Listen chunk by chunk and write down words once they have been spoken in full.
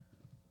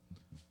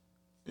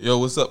Yo,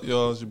 what's up,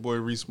 y'all? It's your boy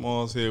Reese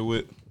Smalls here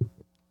with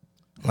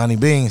Lonnie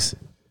Beans.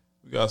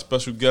 We got a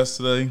special guest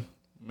today.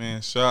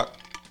 Man, Shock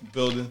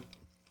building.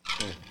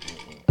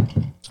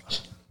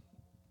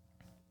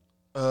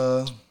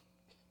 How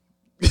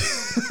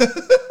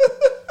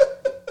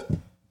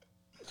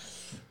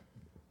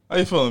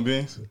you feeling,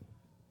 Beans?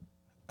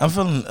 I'm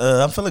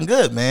feeling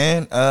good,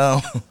 man.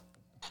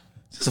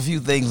 Just a few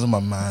things on my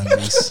mind,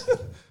 Reese.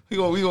 we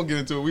gonna get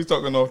into it. We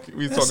talking off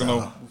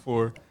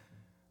before.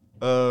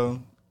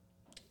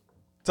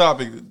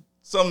 Topic,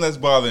 something that's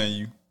bothering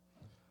you.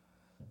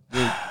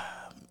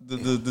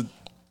 The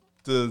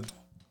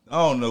I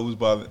don't know who's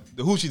bothering.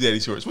 The Hoochie Daddy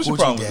shorts. What's your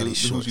problem with the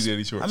Hoochie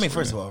Daddy shorts? I mean,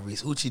 first of all,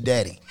 Reese, Hoochie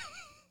Daddy.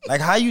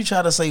 Like, how you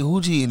try to say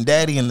Hoochie and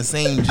Daddy in the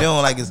same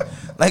joint? Like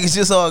it's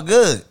just all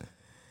good.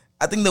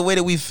 I think the way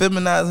that we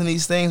feminizing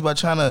these things by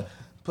trying to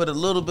put a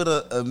little bit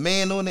of a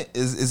man on it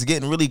is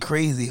getting really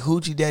crazy.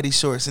 Hoochie Daddy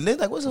shorts, and then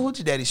like, what's a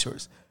Hoochie Daddy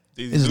shorts?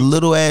 It's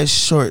little ass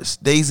shorts,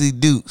 Daisy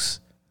Dukes.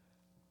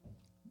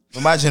 For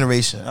my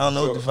generation, I don't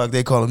know what the fuck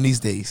they call them these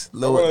days.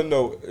 I want to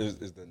know,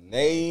 is the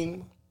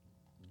name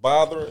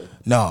bothering?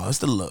 No, it's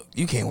the look.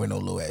 You can't wear no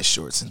little ass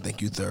shorts and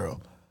think you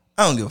thorough.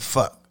 I don't give a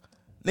fuck.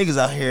 Niggas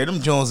out here,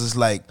 them Jones is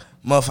like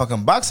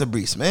motherfucking boxer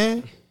briefs,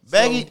 man.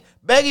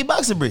 Baggy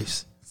boxer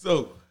briefs.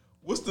 So,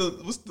 what's the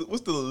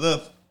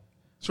length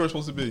short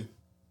supposed to be?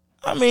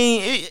 I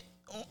mean,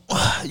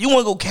 you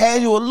want to go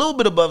casual a little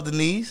bit above the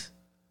knees.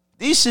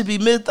 These should be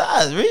mid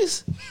thighs,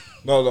 Reese.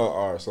 No,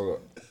 all right, so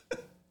look.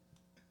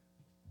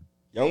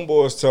 Young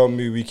boys tell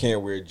me we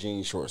can't wear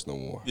jean shorts no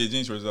more. Yeah,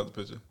 jean shorts is out the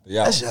picture.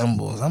 Yeah, That's young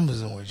boys. I'm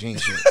just gonna wear jean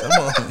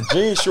shorts.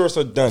 jean shorts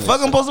are done. Fuck,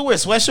 I'm supposed to wear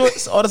sweat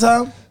shorts all the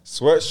time.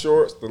 Sweat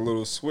shorts, the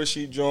little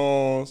swishy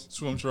Jones,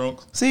 Swim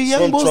trunks. See, young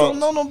Swim boys trunks.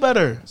 don't know no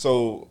better.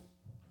 So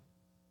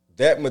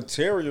that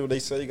material, they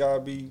say, gotta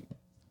be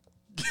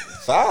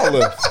thigh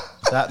lift,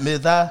 Not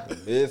mid thigh.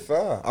 mid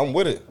thigh. I'm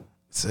with it.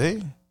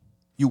 See,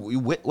 you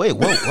wait, whoa,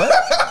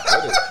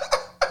 what?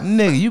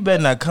 Nigga, you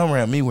better not come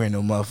around me wearing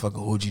no motherfucking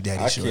Hoochie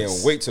Daddy I shorts.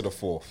 can't wait till the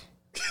 4th.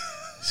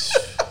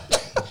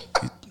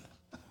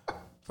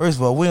 First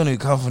of all, we don't even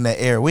come from that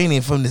era. We ain't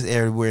even from this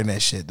era wearing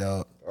that shit,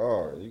 dog.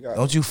 Oh, you got.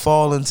 Don't you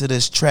fall into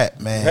this trap,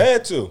 man.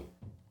 Had to.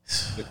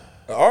 In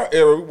our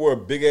era, we wore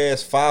big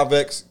ass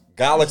 5X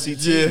Galaxy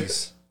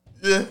tees.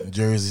 Yeah.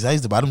 Jerseys. I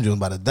used to buy them Jones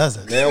by the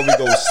dozen. Now we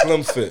go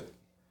slim fit.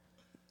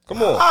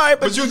 Come on. All right,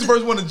 But you was the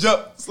first one to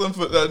jump slim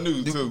foot that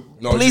news too.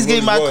 No, please you give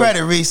me my was.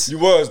 credit, Reese. You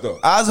was though.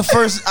 I was the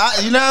first.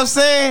 You know what I'm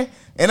saying?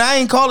 And I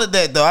ain't call it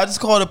that though. I just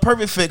called it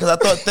perfect fit because I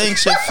thought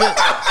things should fit.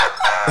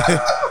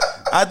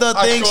 I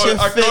thought things should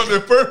I fit. called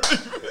it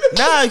perfect.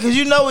 Nah, because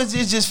you know it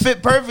just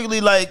fit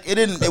perfectly. Like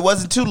it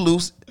wasn't too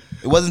loose.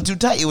 It wasn't too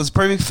tight. It was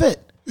perfect fit.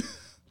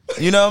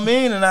 You know what I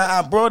mean? And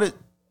I brought it.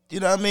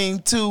 You know what I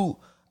mean?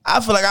 I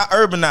feel like I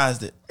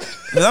urbanized it.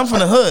 Cause I'm from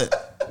the hood.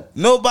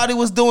 Nobody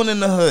was doing in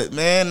the hood,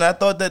 man. And I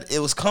thought that it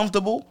was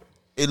comfortable.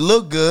 It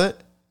looked good.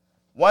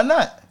 Why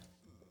not?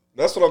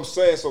 That's what I'm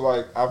saying. So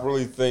like, I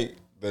really think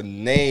the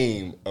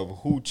name of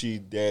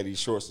Hoochie Daddy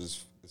shorts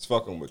is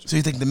fucking with you. So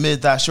you think the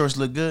mid thigh shorts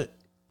look good?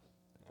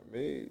 I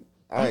mean,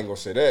 I ain't gonna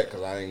say that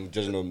because I ain't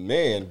judging a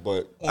man,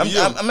 but I'm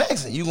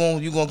asking. You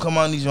gonna come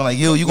on these like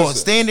you gonna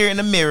stand there in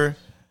the mirror,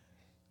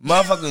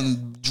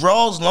 motherfucking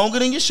drawers longer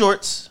than your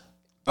shorts.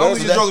 I don't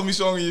think your drawers gonna be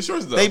showing in your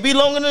shorts though. They be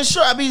longer than the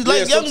short. I be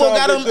like young boy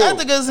got them sometimes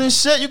they do. ethicas and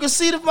shit. You can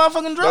see the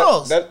motherfucking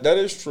drawers. that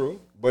is true.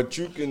 But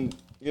you can,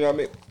 you know what I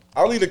mean?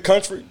 I leave the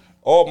country,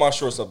 all my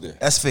shorts up there.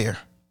 That's fair.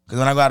 Because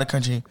when I go out of the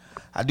country,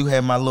 I do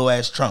have my little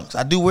ass trunks.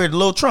 I do wear the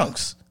little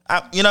trunks.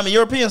 You know what I mean?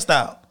 European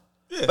style.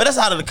 Yeah. But that's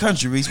out of the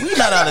country, Reese. We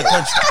not out of the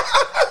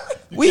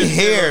country. We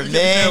here,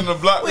 man.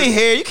 We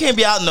here. You can't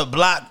be out in the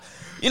block.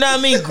 You know what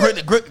I mean?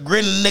 Gritting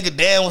a nigga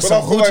down with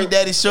some Hoochie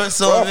Daddy shorts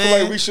on, I feel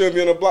man. like we shouldn't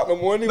be on the block no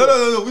more anyway.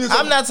 No.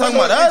 I'm not talking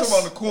about us. We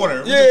talking about the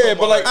corner. Yeah,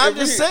 but like, I'm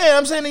just saying.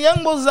 I'm saying the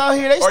young boys out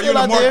here. They Are you still in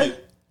the out there.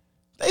 market?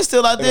 They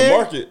still out in there. the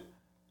market.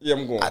 Yeah,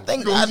 I'm going. I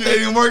think. Go All to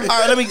the market.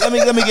 right, let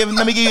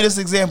me give you this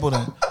example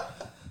then,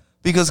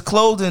 because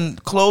clothing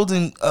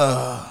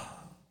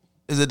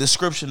is a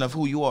description of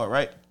who you are,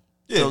 right?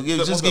 Yeah. So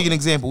just give you an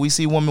example. We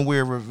see women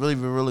wear really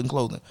revealing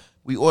clothing.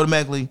 We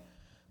automatically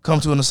come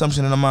to an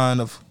assumption in our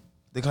mind of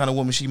the kind of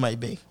woman she might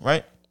be,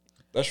 right?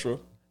 That's true.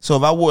 So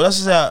if I wore,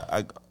 let's just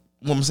say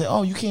woman say,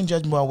 "Oh, you can't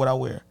judge me by what I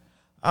wear."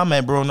 I'm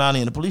at Bro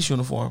 90 in a police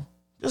uniform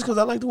just because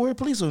I like to wear a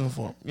police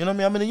uniform. You know what I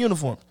mean? I'm in a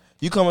uniform.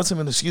 You come up to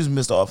me and excuse me,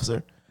 Mr.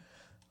 Officer.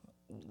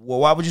 Well,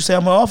 why would you say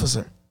I'm an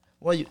officer?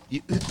 Well, you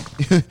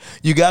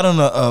got on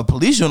a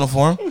police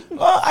uniform.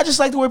 Well, I just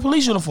like to wear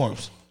police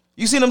uniforms.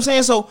 You see what I'm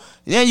saying? So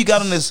then you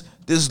got on this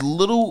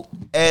little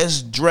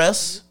ass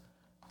dress,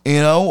 you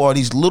know, or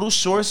these little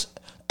shorts,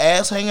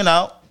 ass hanging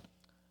out,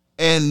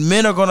 and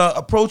men are gonna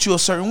approach you a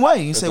certain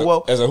way. You say,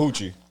 well, as a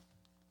hoochie.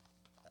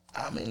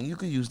 I mean, you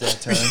could use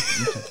that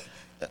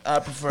term. I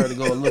prefer to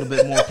go a little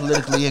bit more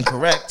politically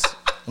incorrect,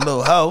 a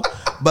little hoe,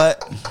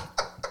 but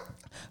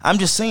I'm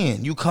just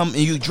saying, you come and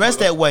you dress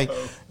that way,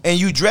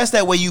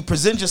 you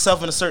present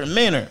yourself in a certain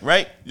manner,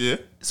 right? Yeah.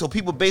 So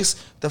people base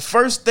the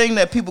first thing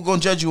that people gonna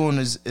judge you on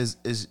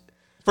is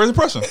First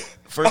impression.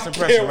 First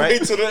impression, Can't right?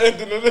 wait till the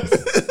end of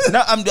this.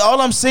 No,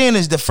 all I'm saying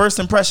is the first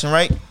impression,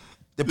 right?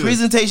 The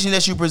presentation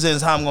that you present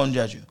is how I'm going to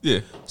judge you.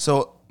 Yeah.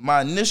 So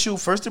my initial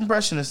first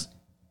impression is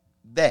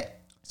that.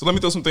 So let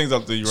me throw some things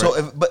out there. You right?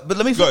 So, but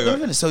let me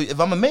finish. So if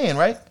I'm a man,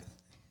 right,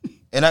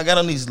 and I got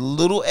on these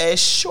little ass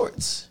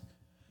shorts,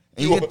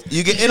 and you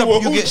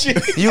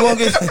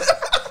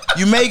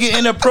may get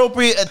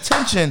inappropriate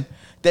attention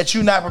that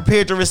you're not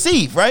prepared to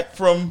receive, right?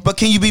 But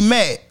can you be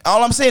mad?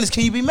 All I'm saying is,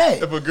 can you be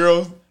mad? If a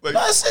girl like, No,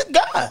 I said,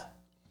 God,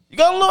 you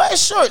got little ass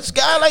shorts.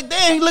 God, like,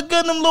 damn, he look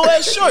good in them little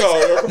ass shorts.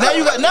 Now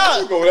you got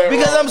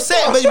because I'm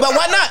saying, but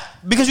why not?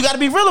 Because you got to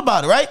be real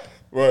about it, right?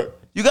 Right.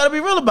 You got to be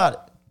real about it.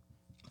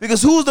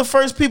 Because who's the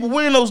first people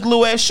wearing those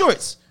little ass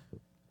shorts?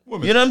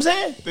 women. You know what I'm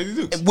saying? Daisy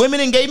Dukes. Women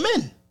and gay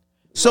men.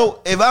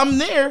 So if I'm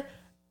there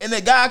and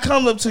the guy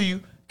comes up to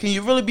you, can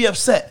you really be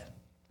upset?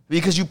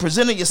 Because you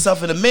presented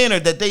yourself in a manner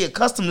that they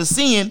accustomed to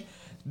seeing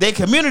their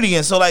community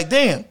in. So like,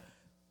 damn,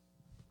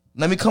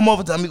 let me come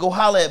over to, let me go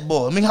holler at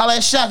boy. Let me holler at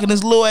Shaq in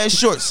his little ass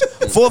shorts.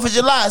 4th of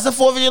July. It's the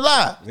 4th of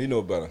July. He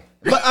know better.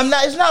 But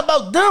it's not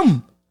about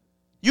them.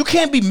 You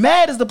can't be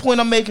mad is the point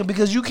I'm making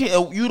because you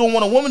don't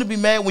want a woman to be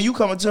mad when you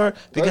come to her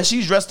because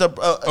she's dressed up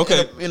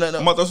Okay. I'm about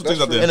to throw some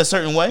things out there. in a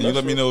certain way. You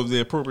let me know if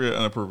they're appropriate or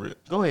inappropriate.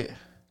 Go ahead.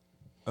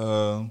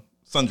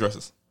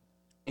 Sundresses.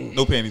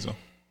 No panties on.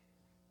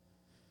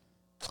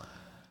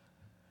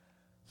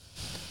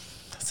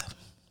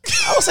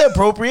 I would say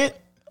appropriate.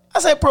 I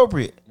say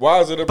appropriate. Why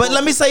is it appropriate? But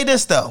let me say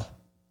this though.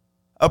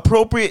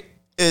 Appropriate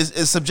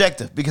is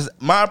subjective because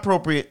my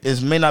appropriate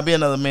may not be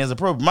another man's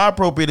appropriate. My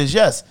appropriate is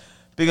yes.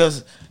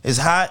 Because it's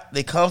hot,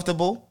 they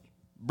comfortable,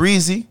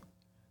 breezy.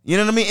 You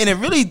know what I mean? And it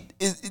really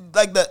is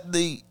like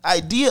the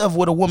idea of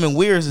what a woman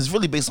wears is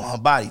really based on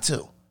her body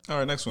too. All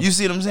right, next one. You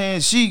see what I'm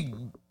saying? She,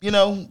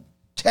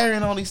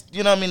 carrying all these,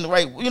 you know what I mean,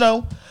 right,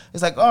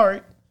 it's like, all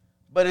right.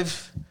 But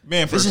if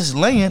it's just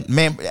laying,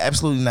 man,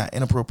 absolutely not.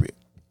 Inappropriate.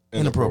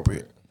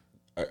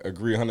 I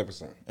agree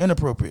 100%.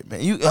 Inappropriate,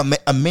 man. You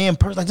a man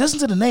person, like listen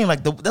to the name,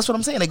 like that's what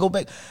I'm saying. They go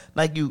back,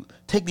 like you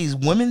take these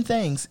women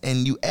things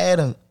and you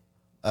add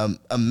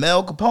a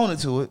male component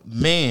to it,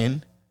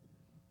 man,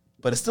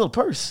 but it's still a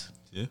purse.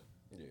 Yeah.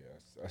 Yeah,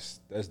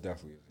 that's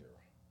definitely a zero.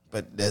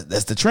 But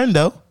that's the trend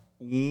though.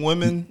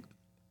 Women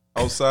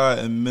outside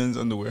in men's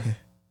underwear.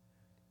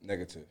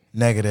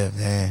 Negative,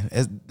 man.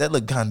 That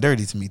look kind of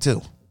dirty to me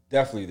too.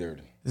 Definitely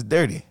dirty. It's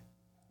dirty.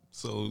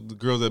 So the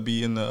girls that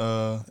be in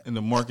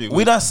the market,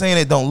 We're not saying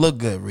it don't look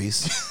good,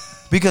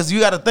 Reese, because you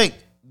got to think.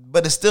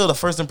 But it's still the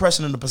first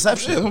impression and the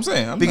perception. Yeah, that's what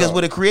I'm saying. Because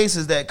what it creates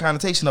is that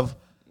connotation of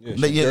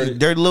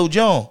dirty little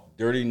John.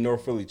 Dirty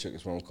North Philly chick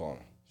is what I'm calling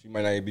her. She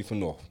might not even be from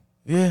North.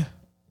 Yeah.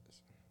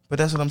 But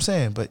that's what I'm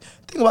saying. But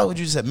think about what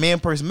you just said. Man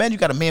person. Man, you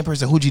got a man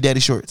person hoochie daddy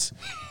shorts.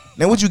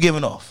 Now what you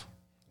giving off?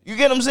 You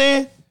get what I'm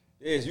saying?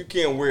 Yes, you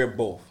can't wear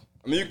both.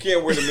 I mean, you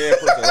can't wear the man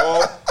purse at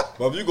all.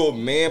 But if you go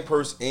man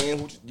purse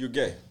and hoochie, you're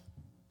gay.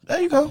 There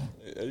you go.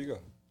 There you go.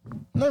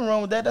 Nothing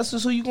wrong with that. That's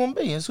just who you gonna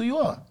be. That's who you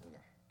are.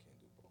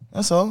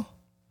 That's all.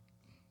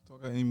 Do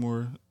I got any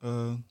more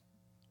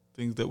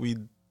things that we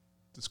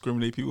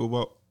discriminate people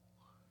about?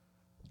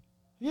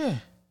 Yeah.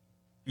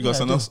 You got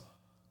something else?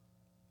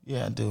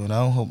 Yeah, I do, and I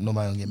don't hope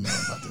nobody don't get mad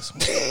about this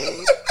one.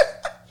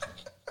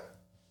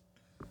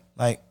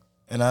 Like,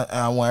 and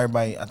I want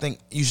everybody. I think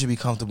you should be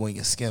comfortable in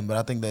your skin, but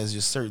I think there's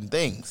just certain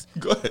things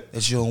Go ahead.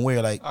 that you don't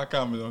wear, like I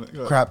comment on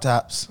it. crop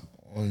tops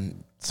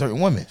on certain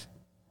women.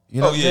 You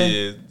know what I'm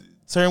saying? Yeah.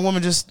 Certain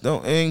women just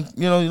don't, and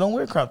you don't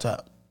wear crop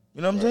top.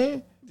 You know what I'm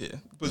saying? Yeah.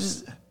 But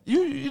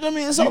You know what I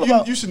mean? It's all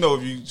about. You should know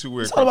if you should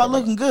wear. It's all about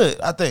looking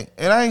good, I think.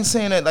 And I ain't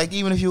saying that like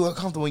even if you are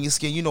comfortable in your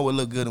skin, you know what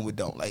look good and what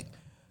don't. Like,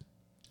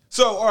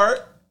 so all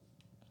right.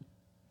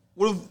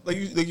 What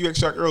if like you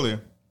asked Shaq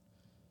earlier?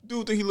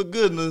 Dude think he look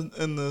good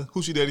in the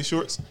hoochie daddy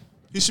shorts?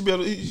 He should be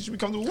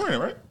comfortable wearing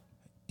it, right?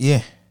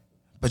 yeah,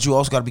 but you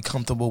also got to be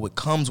comfortable with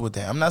comes with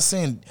that. I'm not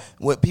saying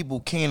what people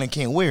can and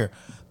can't wear,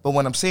 but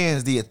what I'm saying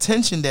is the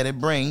attention that it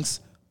brings,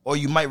 or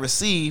you might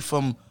receive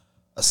from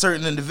a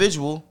certain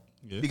individual.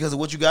 Yeah. Because of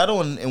what you got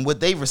on and what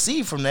they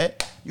receive from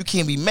that, you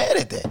can't be mad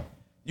at that.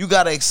 You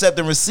got to accept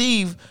and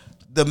receive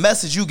the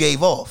message you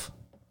gave off.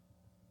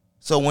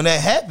 So when that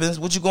happens,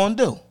 what you going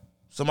to do?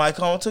 Somebody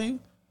come to you,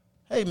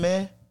 hey,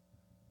 man,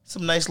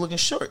 some nice looking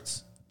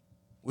shorts.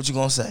 What you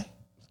going to say?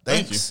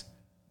 Thanks.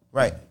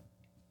 Right.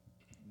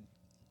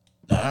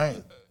 All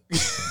right.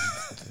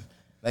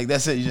 Like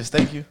that's it. You just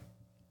thank you?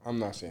 I'm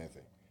not saying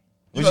thank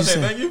you. You not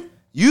saying thank you?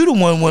 You the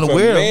one want to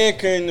wear them. If a man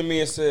came to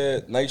me and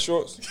said nice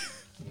shorts,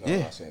 no, yeah.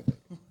 I'm not saying thank you.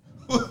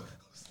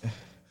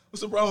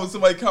 What's the problem with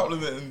somebody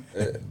complimenting?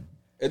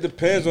 It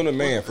depends on the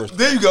man first.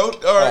 There you go.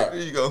 All right,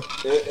 there you go.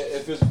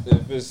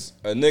 If it's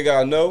a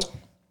nigga I know,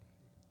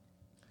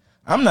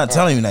 I'm not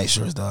telling you nice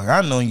shorts, dog.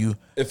 I know you.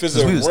 If it's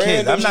since a we was kids,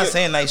 random I'm not shit-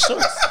 saying nice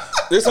shorts.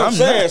 That's what I'm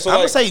saying. So I'm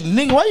like, gonna say,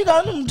 nigga, why you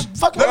got them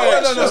fucking?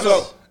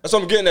 No. That's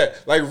what I'm getting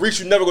at. Like, Reach,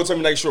 you never gonna tell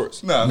me nice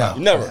shorts. No.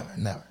 Never.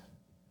 Never.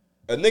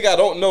 A nigga I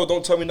don't know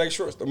don't tell me nice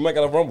shorts. I might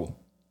gotta rumble.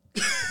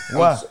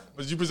 Why?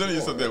 But you presented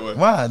yourself that way.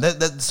 Why?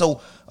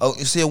 So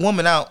you see a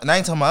woman out, and I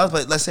ain't talking about us,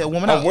 but let's say a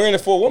woman out. I'm wearing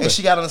it for a woman. And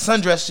she got on a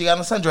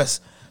sundress.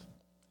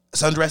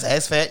 Sundress,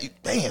 ass fat.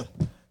 Damn.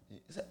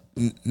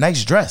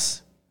 Nice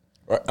dress.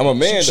 Right. I'm a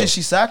man. Should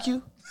she sock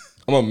you?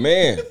 I'm a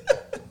man.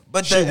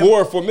 But She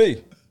wore it for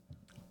me.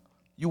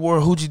 You wore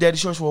hoochie daddy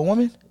shorts for a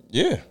woman?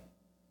 Yeah.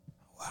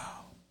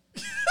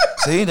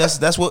 See,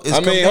 that's what it's. I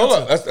mean, hold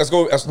on. Let's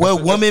go.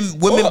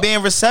 Women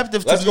being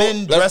receptive to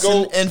men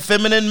dressing in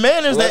feminine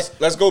manners.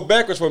 Let's go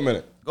backwards for a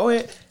minute. Go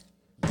ahead.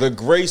 The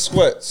gray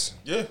sweats.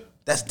 Yeah.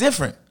 That's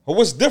different, Well,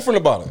 what's different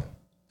about it?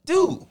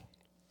 dude.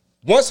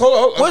 Hold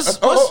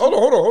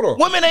on.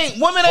 Women ain't.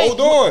 Hold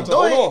on.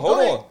 Go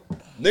ahead.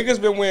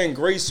 Niggas been wearing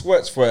gray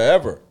sweats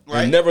forever.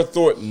 Right. You never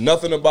thought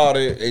nothing about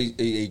it.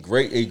 A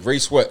gray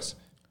sweats.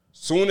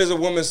 Soon as a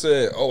woman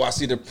said, "Oh, I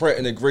see the print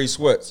in the gray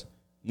sweats,"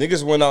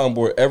 niggas went out and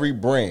bought every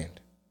brand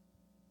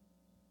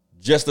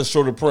just to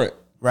show the print,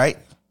 Right,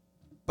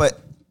 but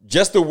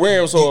just to wear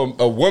them so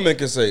a woman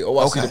can say, "Oh,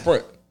 I see the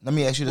print." Let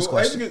me ask you this Well,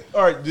 question.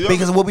 all right.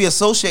 Because what we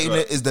associating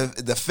it is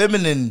the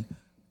feminine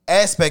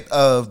aspect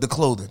of the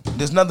clothing.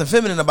 There's nothing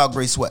feminine about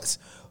gray sweats.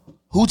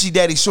 Hoochie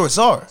daddy shorts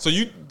are. So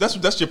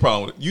that's your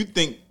problem with it. You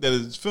think that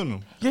it's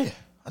feminine. Yeah,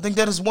 I think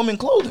that is woman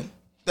clothing.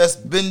 That's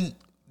been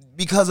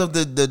because of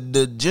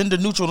the gender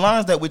neutral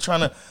lines that we're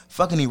trying to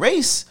fucking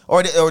erase,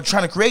 or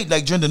trying to create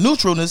like gender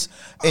neutralness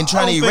and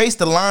trying to erase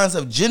the lines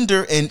of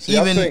gender and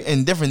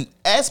in different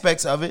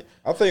aspects of it.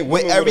 I think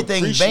with women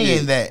everything would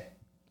banging that.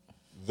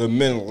 the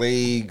men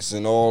legs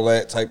and all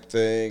that type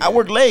thing. I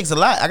work legs a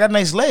lot. I got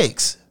nice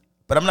legs,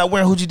 but I'm not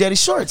wearing hoochie daddy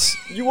shorts.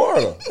 You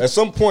are though. At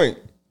some point,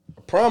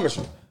 I promise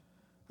you.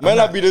 Might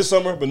not be this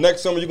summer, but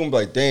next summer you're gonna be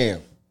like,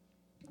 damn,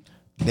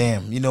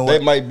 you know what?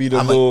 that might be the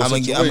I'm little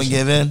gonna situation.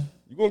 give in.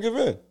 You gonna give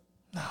in?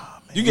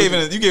 You gave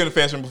in the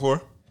fashion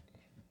before.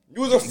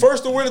 You was the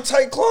first to wear the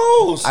tight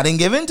clothes. I didn't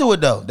give into it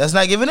though. That's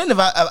not giving in. If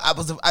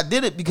I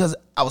did it because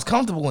I was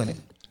comfortable in it.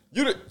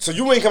 So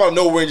you ain't come out of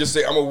nowhere and just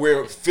say, I'm gonna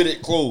wear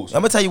fitted clothes.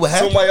 I'm gonna tell you what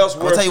happened. Somebody else I'm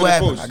wear gonna tell you what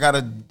fitted happened. clothes.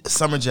 I got a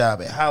summer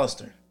job at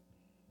Hollister,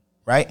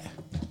 right?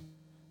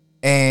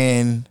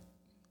 And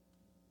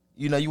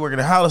you know, you work at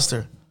a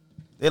Hollister.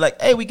 They're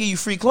like, hey, we give you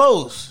free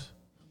clothes.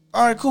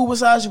 All right, cool. What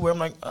size you wear? I'm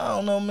like, I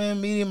don't know,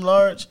 man. Medium,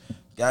 large.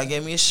 Guy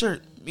gave me a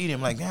shirt.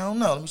 Medium. Like, I don't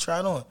know. Let me try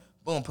it on.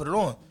 Boom, put it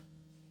on.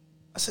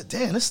 I said,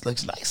 damn, this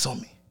looks nice on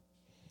me.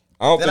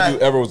 I don't think you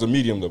ever was a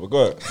medium though, but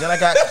go ahead. Then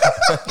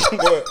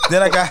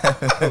I got,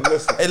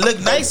 it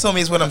looked nice on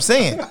me is what I'm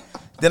saying.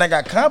 Then I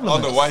got I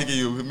compliments. don't know why he gave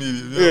you a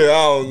medium. Yeah, I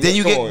don't Then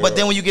you come get, on, but yo.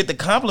 then when you get the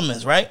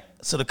compliments, right?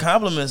 So the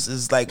compliments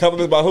is like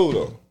Compliments by who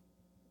though?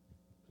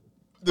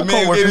 The my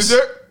man who gave you the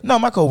shirt. No,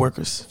 my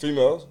coworkers.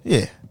 Females?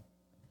 Yeah,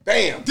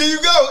 Damn. There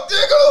you go.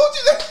 There you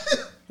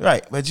go.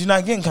 right. But you're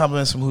not getting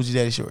compliments from Hoochie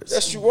Daddy Shorts.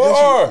 Yes, you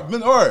are.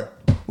 Men are.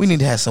 We need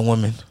to have some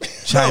women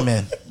chime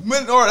in.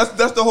 Men are.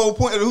 That's the whole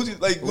point of the hoochie.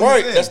 Like what Right.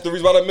 you saying. That's the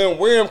reason why the men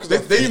wear them because the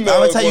females. I'm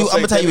gonna tell you. I'm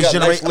gonna tell you it's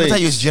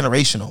nice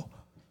generational.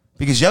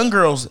 Because young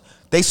girls,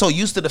 they so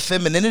used to the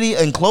femininity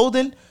in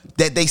clothing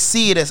that they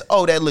see it as,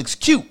 oh, that looks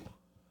cute.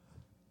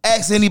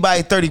 Ask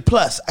anybody 30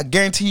 plus, I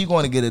guarantee you're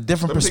going to get a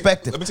different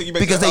perspective. let me take you back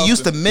because to the they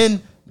used to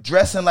men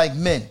dressing like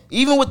men.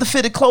 Even with the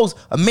fitted clothes,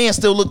 a man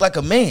still looked like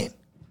a man.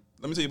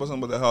 Let me tell you about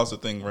something about that Hollister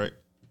thing, right?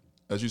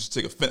 That you should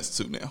take offense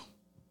to now.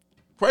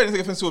 Probably didn't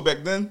take offense to it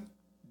back then.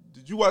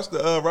 Did you watch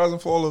the Rise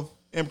and Fall of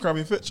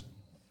Abercrombie & Fitch?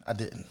 I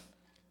didn't.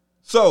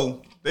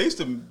 So they used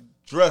to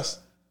dress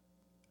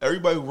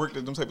everybody who worked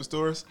at them type of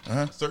stores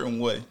a certain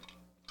way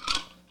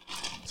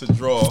to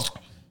draw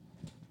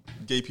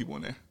gay people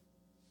in there.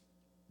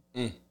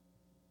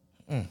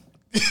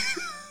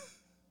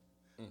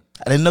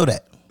 I didn't know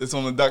that. It's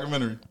on the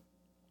documentary.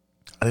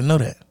 I didn't know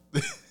that.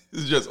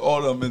 It's just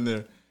all of them in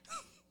there.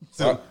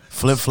 So,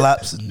 Flip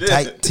flops and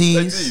tight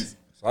tees.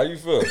 So how you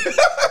feel?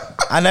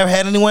 I never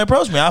had anyone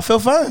approach me. I feel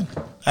fine.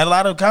 I had a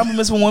lot of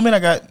compliments from women. I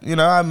got,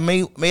 I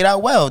made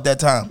out well at that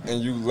time.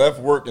 And you left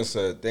work and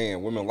said,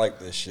 damn, women like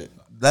this shit.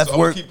 Left So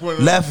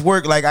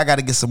work like I got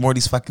to get some more of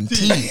these fucking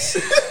tees.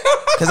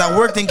 Because I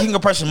worked in King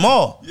of Prussia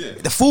Mall. Yeah.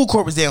 The food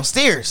court was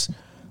downstairs.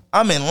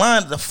 I'm in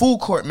line at the food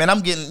court, man. I'm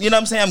getting,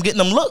 I'm saying? I'm getting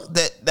them look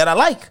that I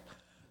like.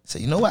 So,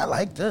 you know what? I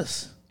like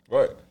this.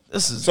 Right.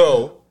 This is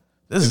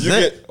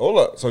it. Hold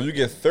up. So you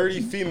get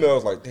 30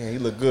 females like, damn, he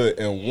look good,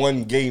 and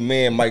one gay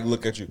man might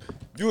look at you.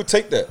 You would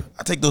take that.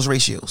 I take those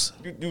ratios.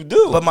 You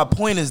do. But my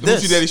point is the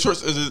this. Hoochie Daddy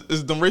shorts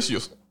is them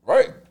ratios.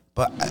 Right.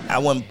 But I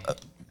want.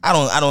 I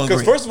don't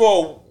Because agree. first of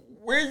all,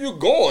 where are you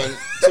going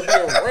to be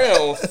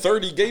around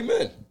 30 gay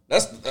men?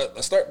 Let's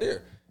start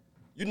there.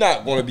 You're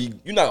not wearing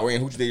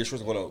Hoochie Daddy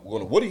shorts and going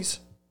to Woody's.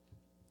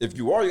 If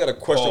you are, you got to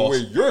question where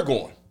you're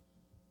going.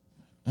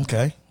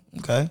 Okay.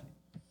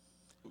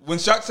 When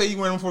Shock say he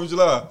wearing them 4th of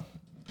July,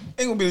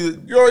 ain't gonna be.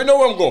 You already know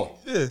where I'm going.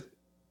 Yeah.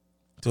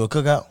 To a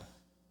cookout.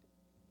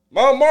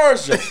 Mount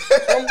Mars show.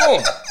 I'm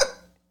going.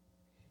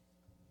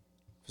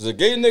 There's a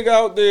gay nigga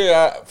out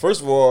there.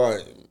 First of all,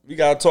 we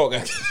gotta talk.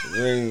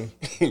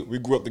 We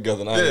grew up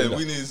together. Yeah,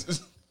 we need.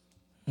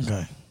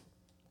 Okay.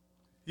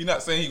 He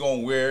not saying he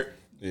gonna wear it.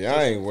 Yeah,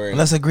 I ain't wearing.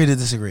 Let's agree to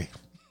disagree.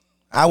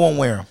 I won't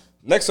wear them.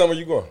 Next summer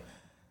you going.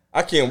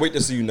 I can't wait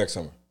to see you next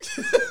summer.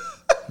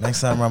 Next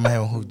summer I'm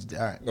having hoochie.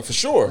 All right. No, for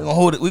sure. We're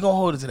gonna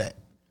hold it to that.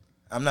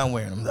 I'm not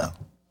wearing them though.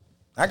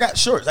 I got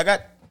shorts. I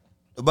got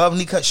above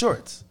knee cut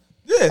shorts.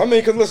 Yeah. I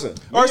mean, cause listen.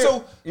 All right,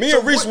 so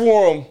Reese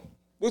wore them.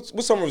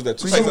 What summer was that?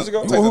 2 summers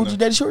ago. You wore hoochie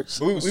daddy shorts?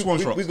 We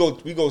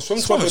go swim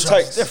Swim with trunks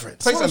tights. different.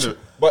 Tights Swim under.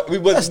 trunks. But we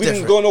That's didn't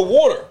different. go in the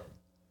water.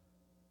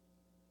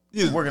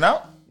 Yeah. Working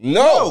out?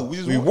 No, we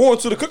just we wore- wore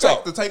into the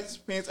cookout. The tight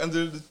pants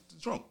under the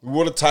trunk. We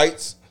wore the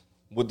tights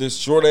with this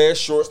short ass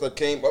shorts that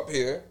came up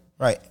here,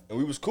 Right. and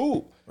we was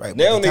cool. Right,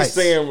 Now with the they tights.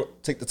 saying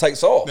take the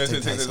tights off, That's it.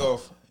 Take Take tights this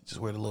off. Just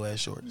wear the little ass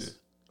shorts. That's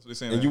what they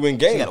saying. and man. you in You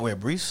game. gotta wear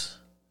briefs.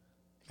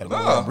 Gotta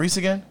Nah. wear a briefs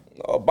again.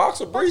 A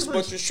boxer briefs,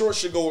 but your shorts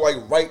should go like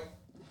right.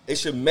 It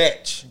should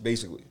match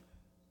basically.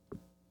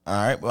 All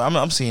right. Well,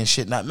 I'm seeing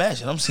shit not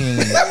matching. I'm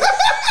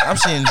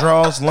seeing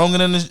draws longer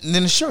than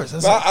the shorts.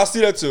 That's I see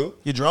that too.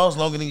 your draws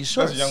longer than your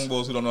shorts. That's young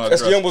boys who don't know how to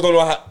That's dress. the young boys don't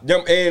know how. Young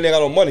and they got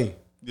no money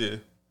Yeah.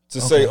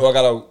 to say, oh, I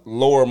gotta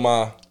lower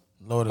my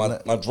Lord,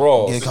 my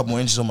draws. get a couple more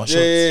inches on my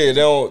Yeah,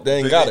 shorts. they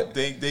ain't got it.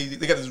 They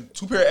got this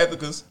 2 pair of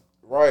ethicas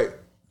Right.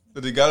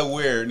 that they gotta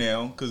wear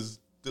now because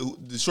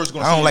the shorts are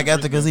gonna. I don't see like you.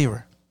 ethicas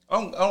either. I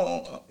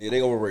don't. Yeah,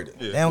 they overrated.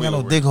 Yeah, They don't we got no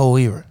over dig it. hole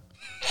either.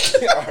 All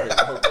right,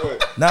 go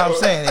ahead. No, I'm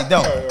saying they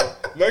don't.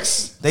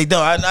 Next. They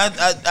don't.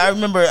 I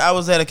remember I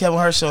was at a Kevin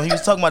Hart show. And he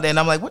was talking about that, and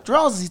I'm like, "What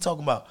draws is he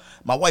talking about?"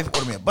 My wife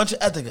ordered me a bunch of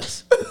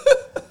ethicas,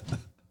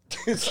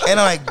 and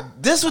I'm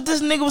like, "This what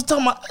this nigga was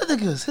talking about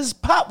ethicas. His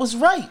pop was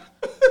right.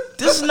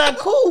 This is not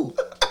cool.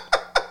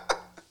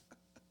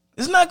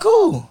 It's not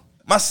cool."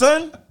 My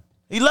son,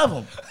 he love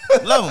him,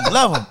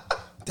 love him.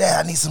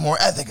 Dad, I need some more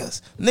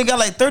ethicas. Nigga got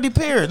like 30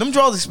 pairs. Them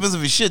draws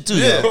expensive as shit too.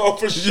 Yeah. Oh,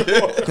 for sure.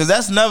 Cause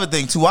that's another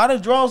thing too. Why the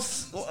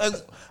draws?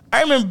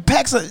 I remember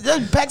packs of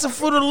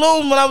Fruit of the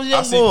Loom when I was a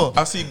young boy.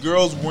 I see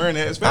girls wearing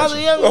that. As I was a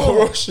fashion. young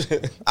Oh boy.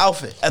 shit.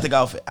 Outfit, ethic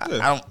outfit. Yeah.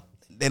 I don't.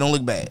 They don't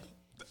look bad.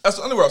 That's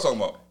the underwear I was talking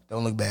about.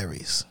 Don't look bad,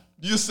 Reese.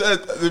 You just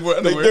said they were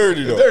underwear.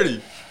 dirty, though. They're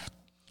dirty.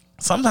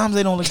 Sometimes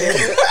they don't look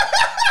dirty.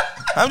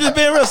 I'm just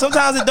being real.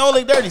 Sometimes it don't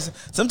look dirty.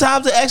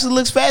 Sometimes it actually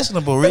looks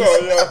fashionable, Reese.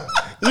 Oh,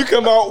 yeah. You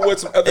come out with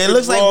some. It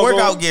looks like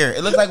workout gear.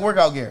 It looks like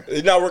workout gear.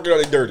 It's not working out.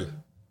 They dirty.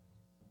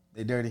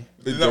 They dirty.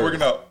 It's not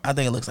working out. I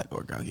think it looks like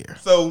workout gear.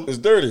 So It's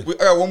dirty. I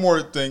got one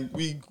more thing.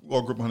 We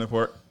all grew up behind that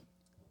part.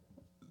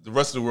 The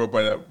rest of the world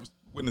might not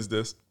witness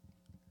this.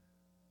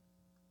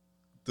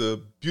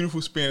 The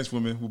beautiful Spanish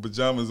women with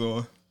pajamas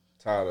on.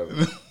 Tired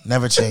of it.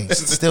 Never changed.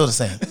 Still the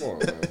same. Come on,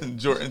 man.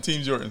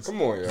 Team Jordans.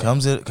 Come on,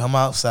 yeah. Come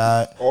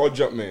outside. All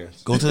jump man.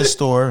 Go to the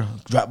store.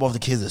 Drop off the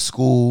kids at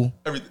school.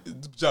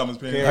 Pajamas,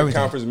 pants. Parent Everything.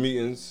 conference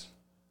meetings.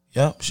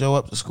 Yep. Show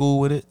up to school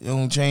with it. It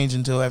don't change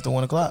until after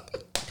 1 o'clock.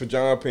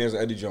 Pajama pants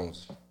and Eddie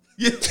Jones.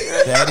 Yeah.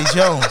 The Eddie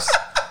Jones.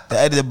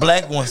 The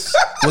black ones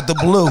with the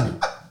blue.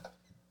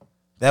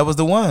 That was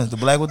the ones. The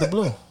black with the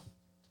blue.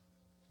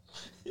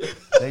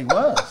 They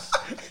was.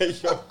 Hey,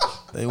 yo.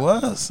 They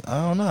was.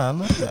 I don't know. I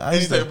love it. I Any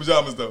used type to, of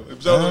pajamas though. If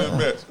pajamas don't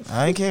match.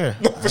 I ain't care.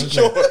 For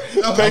sure.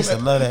 I used to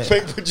love that.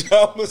 Fake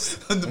pajamas.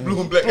 The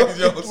blue and black Eddie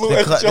Jones. Blue.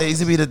 They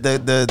used to be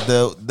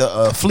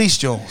the fleece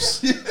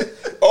Jones.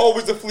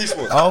 Always the fleece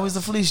one. Always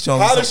the fleece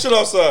Jones. How this shit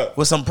outside?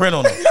 With some print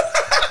on them.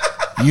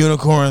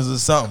 Unicorns or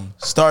something.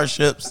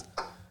 Starships.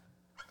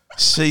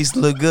 Shit used to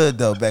look good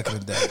though back in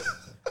the day.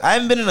 I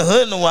haven't been in the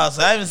hood in a while,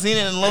 so I haven't seen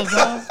it in a long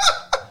time.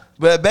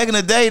 But back in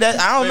the day, that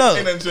I don't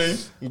Ain't know. nothing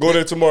changed. Go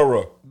there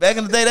tomorrow. Back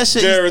in the day, that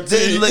shit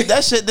Guaranteed.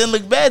 didn't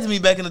look bad to me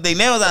back in the day.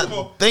 Now as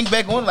I think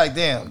back on, like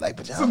damn, like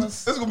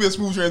pajamas. This is gonna be a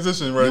smooth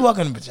transition, You right?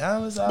 walking in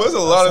pajamas? But there's a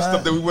lot of outside?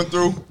 stuff that we went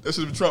through that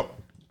should have been Trump.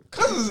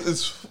 Cousins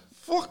is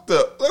fucked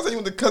up. Last time you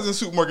went to Cousins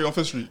Supermarket on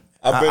Fifth Street.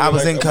 I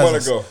was in a month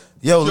Cousins. ago.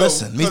 Yo,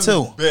 listen, me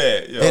Cousins too.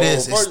 Bad, yo. It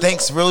is. It fuck-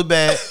 stinks really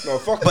bad. No,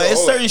 fuck but no, it's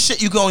hold certain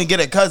shit you can only get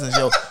at Cousins,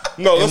 yo.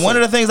 No, and listen. one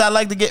of the things I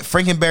like to get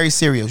Frankenberry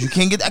cereals. I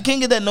can't get that. I can't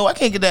get that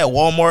at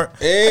Walmart. I can't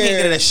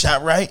get it at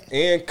ShopRite.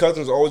 And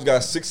Cousins always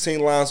got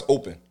 16 lines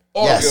open.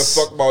 Oh, Yes.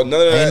 Don't give a fuck about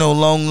none of that. Ain't no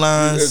long There's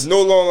lines.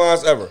 no long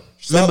lines ever.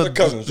 Shout out Remember,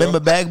 to Cousins. yo.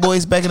 remember Bag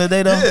Boys back in the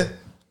day though? Yeah.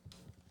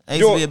 I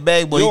used to be a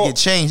bag boy. you You don't- get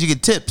change. You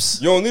get tips.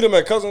 You don't need them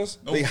at Cousins.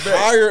 No They bag.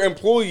 hire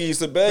employees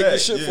to bag Bag, your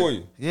shit yeah. for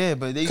you. Yeah,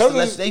 but they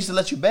Cousins- used to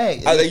let you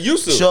bag. They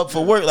used to. show up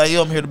for work like,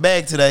 yo, I'm here to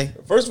bag today.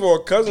 First of all,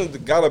 Cousins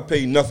gotta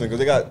pay nothing because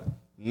they got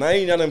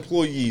 99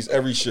 employees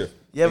every shift.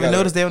 You ever They gotta-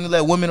 notice they only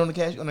let women on the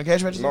cash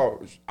register?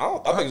 No, I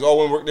think it's all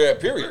women work there.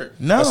 Period.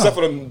 No. Except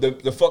for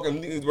the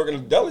fucking niggas working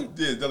in the deli.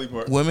 Yeah, deli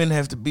part. Women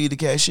have to be the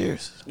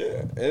cashiers. Yeah,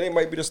 and they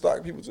might be the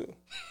stock people too.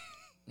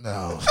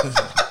 No,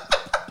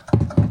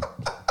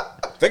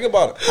 Think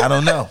about it. I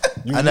don't know.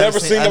 You I never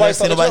seen nobody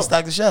stock the shelf?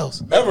 stock the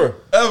shelves. Ever.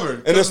 Ever.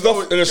 And the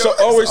stuff and the shop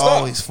always stock.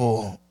 Always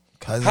full.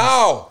 Cousins.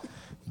 How?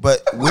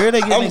 But where are they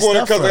getting I'm their going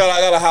to stuff Cousins. from? I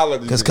gotta holler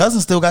at these Because niggas.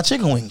 Cousins still got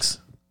chicken wings.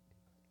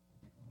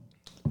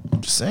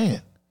 I'm just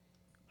saying.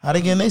 How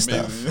they getting their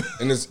stuff?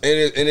 Amazing.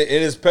 And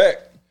it's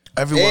packed.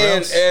 Everywhere And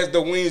else. as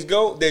the wings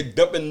go, they're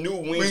dumping new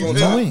wings Wings on in. New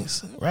top.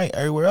 wings. Right.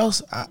 Everywhere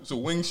else. So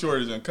wing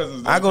shortage and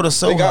Cousins. I go to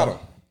Soho. They got them.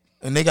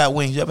 And they got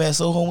wings. You ever had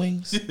Soho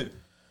wings? Yeah.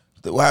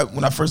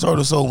 When I first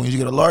ordered soul wings, you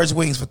get a large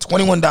wings for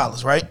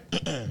 $21, right?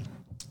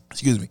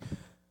 Excuse me.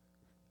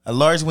 A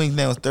large wings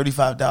now is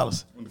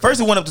 $35.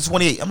 First it went up to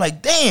 $28. I'm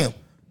like, damn,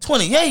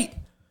 $28?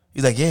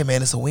 He's like, yeah,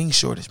 man, it's a wing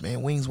shortage,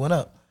 man. Wings went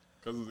up.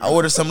 I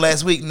ordered some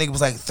last week, nigga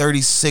was like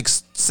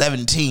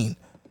 $36.17.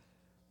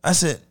 I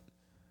said,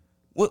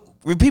 what?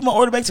 Repeat my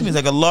order back to me. He's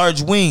like, a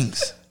large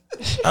wings.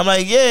 I'm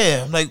like,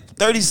 yeah. I'm like,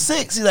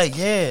 36. He's like,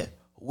 yeah.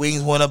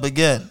 Wings went up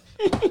again.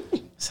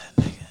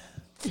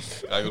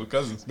 I go to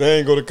Cousins. They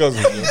ain't go to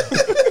Cousins.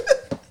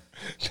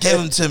 Give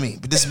them to me.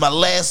 But this is my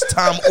last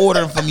time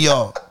ordering from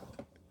y'all.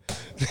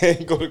 They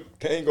ain't go to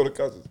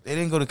Cousins. They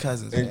didn't go to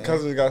Cousins. And man.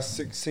 Cousins got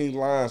 16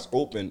 lines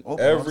open all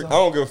every. the I time.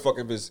 don't give a fuck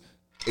if it's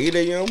 8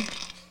 a.m.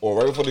 or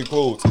right before they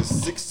close.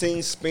 It's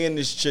 16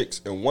 Spanish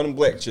chicks and 1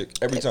 black chick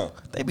every time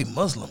They be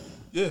Muslim.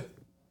 Yeah.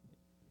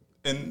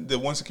 And the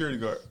one security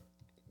guard.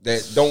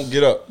 that don't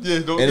get up. Yeah,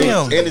 don't and, get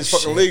up. and his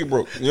fucking leg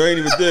broke. You ain't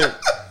even there.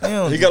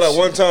 Damn, He got up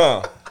one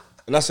time,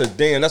 and I said,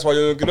 "Damn, that's why you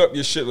don't get up.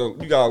 Your shit,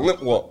 you got a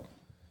limp walk."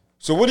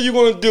 So what are you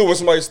gonna do when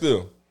somebody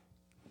steal?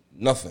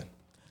 Nothing.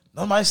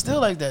 Nobody still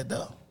like that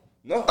though.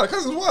 No,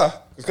 Cousins, why?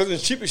 because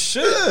it's cheap as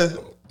shit. Yeah.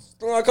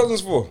 What are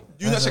Cousins for?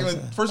 You're not checking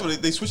the, first of all,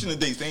 they switching the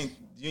dates.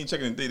 You ain't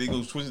checking the date. They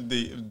go switch the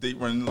date if the date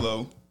running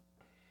low.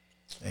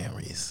 Damn,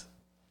 Reese.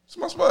 It's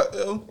my spot,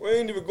 yo. We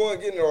ain't even going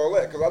to get into all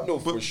that because I know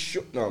for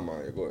sure. No,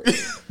 man, go ahead.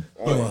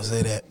 You want to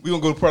say that? We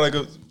gonna go to product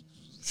of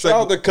Shout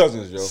out to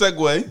Cousins, yo.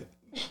 segue.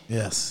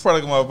 Yes.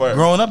 Product of my fire.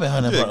 Growing up in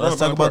Hunting Yeah, Park. Let's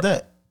growing talk up in about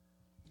Hunting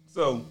that.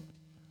 So,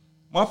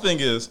 my thing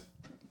is,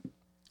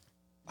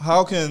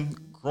 how can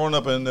growing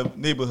up in the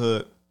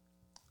neighborhood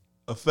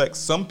affect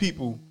some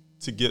people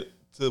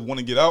to want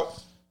to get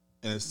out,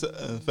 and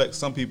affect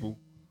some people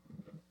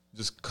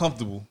just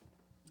comfortable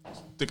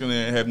sticking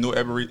there and have no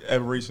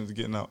aberrations of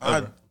getting out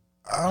ever?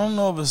 I don't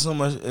know if it's so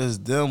much as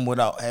them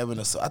without having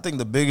a. I think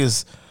the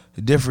biggest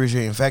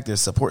differentiating factor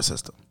is support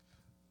system.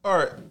 All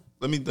right,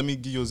 let me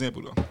give you an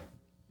example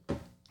though.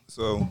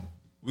 So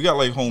we got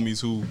like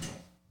homies who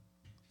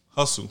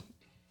hustle,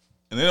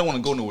 and they don't want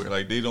to go nowhere.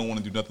 Like they don't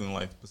want to do nothing in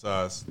life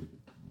besides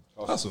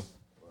hustle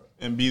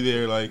and be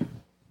there. Like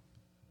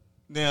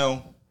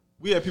now,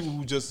 we have people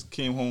who just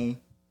came home.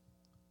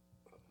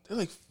 They're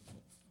like,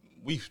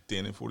 we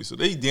standing in 40, so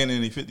they standing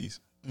in their 50s,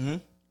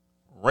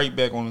 right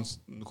back in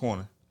the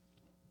corner.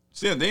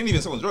 They ain't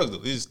even selling drugs though.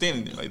 They're just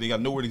standing there, like they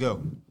got nowhere to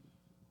go.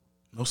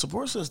 No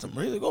support system.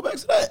 Really, go back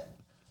to that.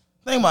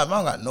 Think about it. I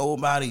don't got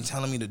nobody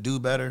telling me to do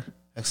better,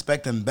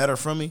 expecting better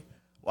from me.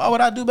 Why would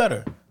I do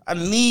better? I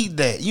need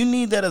that. You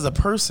need that as a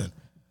person.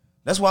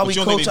 That's why we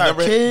coach our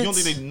kids. You don't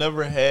think they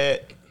never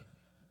had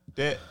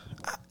that?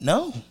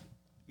 No.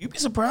 You'd be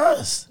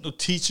surprised. No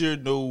teacher,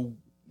 no.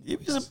 You'd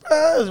be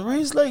surprised.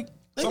 Reese, like,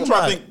 So think I'm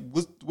trying about to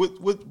it.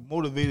 think what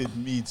motivated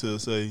me to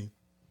say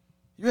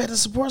You had the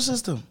support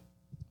system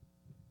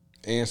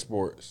And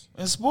sports.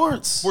 in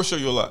sports. sports show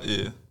you a lot.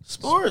 Yeah,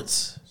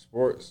 Sports.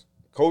 Sports.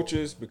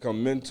 Coaches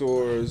become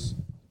mentors.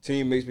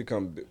 Teammates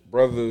become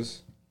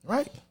brothers.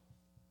 Right.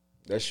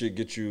 That shit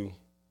get you,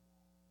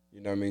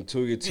 you know what I mean,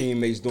 two of your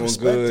teammates doing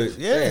Perspective, good.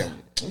 yeah.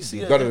 Damn, You see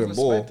you that better in than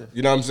Bull. perspective.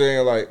 You know what I'm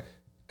saying? Like,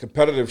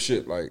 competitive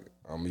shit, like,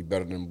 I'm gonna be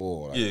better than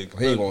Bull. Like, Yeah,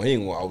 he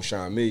ain't gonna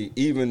outshine me.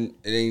 Even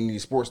it ain't any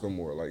sports no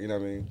more. Like, you know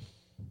what I mean?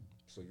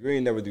 So you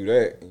ain't never do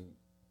that. And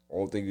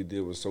only thing you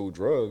did was sold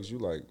drugs. You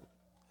like,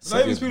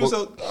 not even people.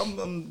 So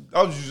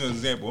I was using an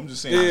example. I'm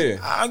just saying. yeah.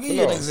 I'll give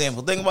you an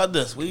example. Think about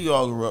this. We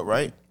all grew up,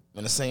 right?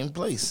 In the same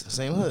place, the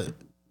same hood.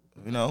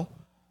 You know?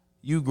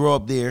 You grow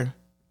up there.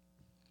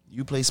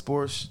 You play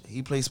sports.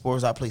 He plays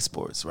sports. I play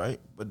sports, right?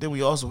 But then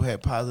we also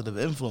had positive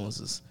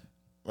influences,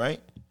 right?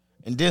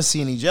 And then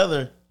seeing each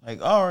other,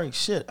 like, all right,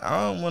 shit,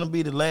 I don't want to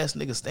be the last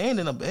nigga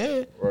standing up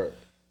there. Right.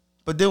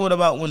 But then what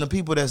about when the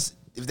people if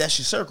that's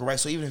your circle, right?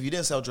 So even if you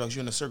didn't sell drugs,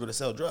 you're in the circle to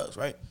sell drugs,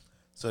 right?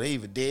 So they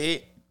either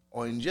dead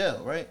or in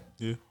jail, right?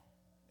 Yeah.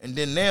 And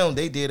then now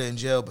they dead or in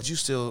jail, but you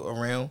still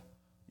around.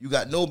 You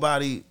got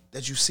nobody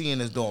that you seeing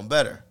is doing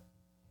better.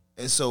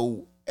 And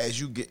so as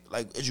you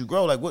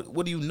grow, like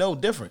what do you know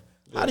different?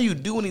 How do you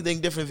do anything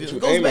different? It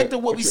goes back to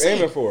what we you say.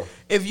 aiming for?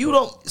 If you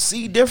don't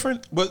see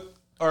different, But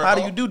all right, how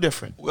do you do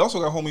different? We also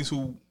got homies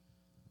who,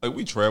 like,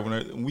 we travel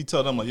and we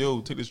tell them like,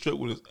 "Yo, take this trip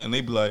with us," and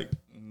they be like,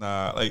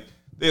 "Nah." Like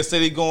they say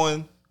they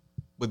going,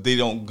 but they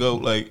don't go.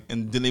 Like,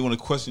 and then they want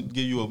to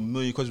give you a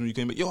million questions when you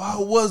came back. Yo,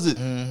 how was it?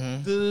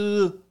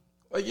 Duh.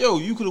 Like, yo,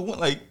 you could have went.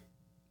 Like,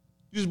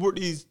 you just bought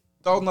these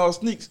 $1,000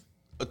 sneaks.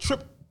 A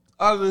trip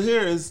out of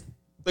here is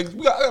like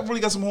I really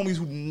got some homies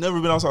who never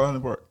been outside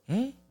Hunting Park.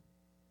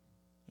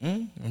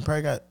 And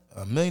probably got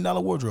 $1 million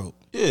wardrobe.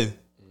 Yeah,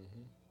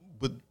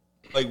 but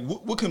like,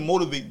 what can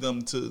motivate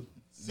them to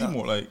see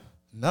more? Like,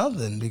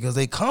 Nothing, because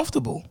they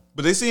comfortable.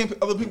 but they seeing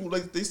other people,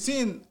 like they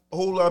seeing a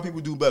whole lot of people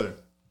do better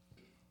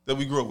that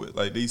we grew up with.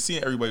 Like they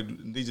seeing everybody do,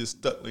 and they just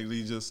stuck. Like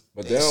they just.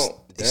 But they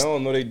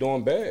don't know they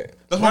doing bad.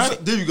 That's what I'm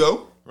saying. There you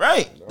go.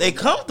 Right. They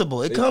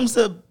comfortable. It comes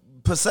to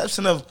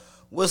perception of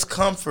what's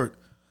comfort.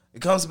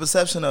 It comes to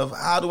perception of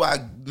how do I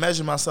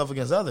measure myself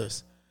against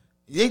others.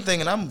 You ain't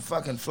thinking I'm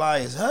fucking fly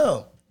as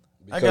hell.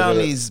 I got on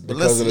these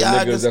because of the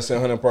niggas that's in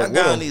Hunting Park. I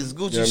got on these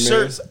Gucci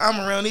shirts. I'm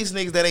around these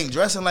niggas that ain't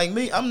dressing like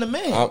me. I'm the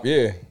man.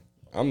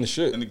 I'm the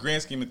shit. In the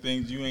grand scheme of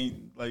things, you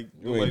ain't like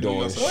you ain't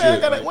doing shit.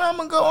 Where I'm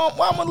gonna go?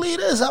 Why I'm gonna leave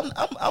this? I'm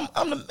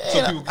the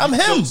man. I'm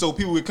him. So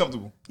people get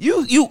comfortable.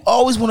 You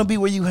always want to be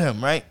where you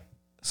him, right?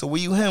 So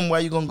where you him, why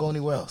you gonna go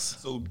anywhere else?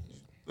 So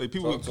like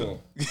people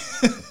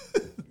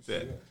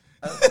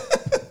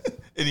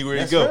anywhere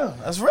That's you go. Real.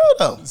 That's real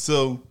though.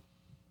 So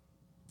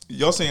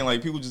y'all saying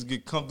like people just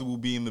get comfortable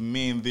being the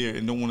man there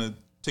and don't want to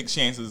take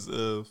chances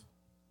of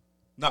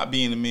not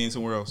being the man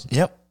somewhere else.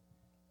 Yep.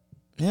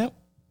 I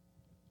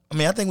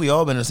mean, I think we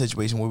all been in a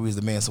situation where we was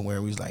the man somewhere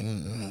and we was like,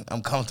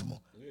 I'm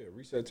comfortable. Yeah,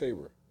 reset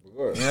Tabor.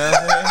 Go ahead. You know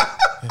what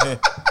I'm saying?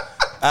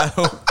 I'm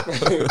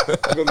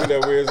gonna leave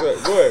that where it's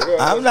at. Go ahead.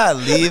 I'm not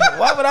leaving.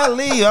 Why would I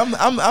leave?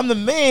 I'm the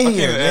man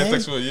here,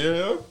 man. For a year,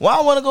 yo. Why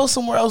I want to go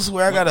somewhere else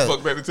where I gotta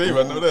fuck back to Tabor?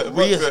 I know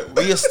that.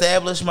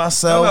 Reestablish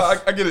myself.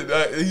 No, I get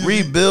it.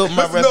 Rebuild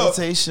my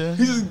reputation.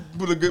 He just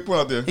put a good point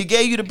out there. He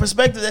gave you the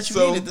perspective that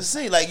you needed to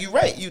see. Like you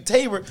right. You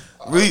Tabor.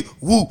 Whoop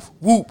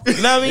whoop.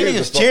 You know what I mean?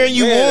 Niggas cheering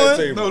you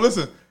on. No,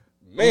 listen.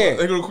 Man,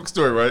 I got a quick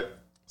story, right?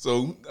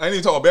 So I ain't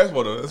even talking about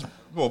basketball though. That's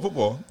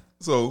football.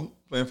 So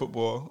playing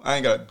football, I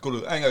ain't got to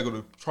go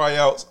to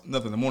tryouts,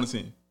 nothing. I'm on the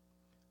team.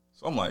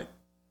 So I'm like,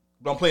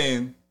 but I'm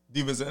playing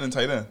defense and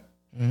tight end.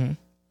 Mm-hmm.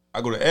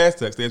 I go to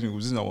Aztecs. They ask me,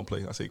 "Was this not one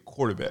play?" I say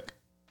quarterback.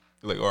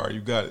 They're like, "All right, you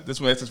got it." This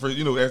one Aztecs first,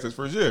 Aztecs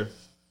first year.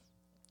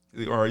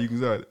 They're like, "All right, you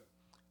got it."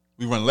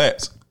 We run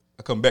laps.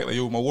 I come back like,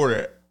 "Yo, where my water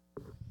at?"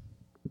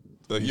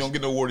 Like, you don't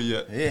get no water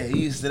yet. Yeah, he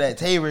used to that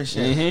Tabor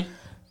shit. Mm-hmm.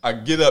 I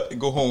get up and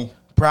go home.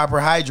 Proper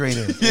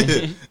hydrating.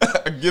 Yeah.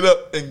 I get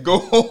up and go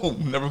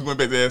home. Never went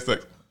back to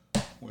Aztecs.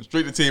 Went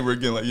straight to Tabor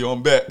again, like, yo,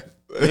 I'm back.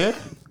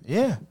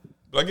 Yeah.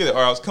 But I get it.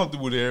 All right, I was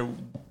comfortable there,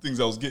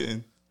 things I was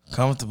getting.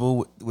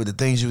 Comfortable with the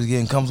things you was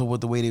getting, comfortable with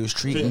the way they was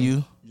treating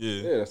you.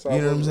 Yeah. That's you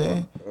know what I'm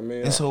saying? I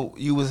mean, and so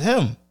you was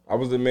him. I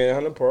was the man at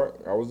Hunting Park.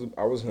 I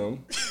was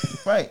him.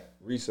 Right.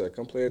 Reset.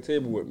 Come play a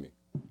table with me.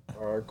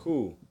 All right,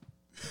 cool.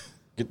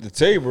 Get the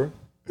Tabor.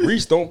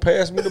 Reese don't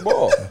pass me the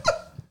ball.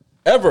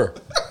 Ever.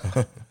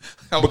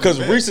 Because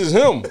Reese is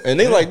him. And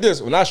they like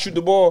this. When I shoot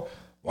the ball,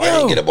 why you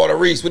didn't get the ball to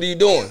Reese? What are you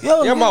doing?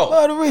 Yo, I'm out.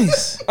 Ball to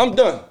Reese. I'm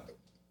done.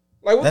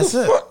 Like, what That's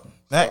the it. fuck?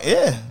 But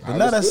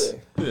now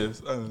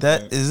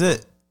that is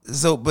it.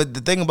 So, but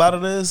the thing about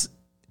it is,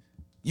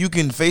 you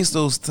can face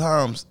those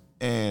times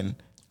and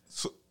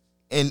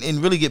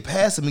really get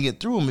past them and get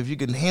through them if you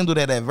can handle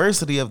that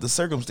adversity of the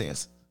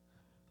circumstance.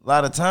 A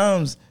lot of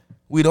times,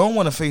 we don't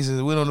want to face it.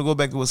 We don't want to go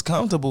back to what's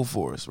comfortable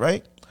for us,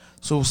 right?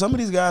 So some of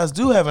these guys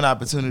do have an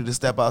opportunity to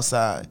step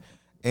outside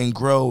and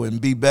grow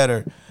and be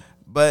better,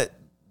 but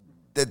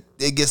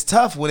it gets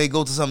tough when they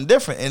go to something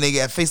different and they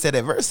got to face that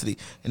adversity.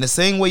 In the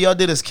same way y'all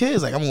did as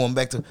kids, like I'm going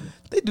back to,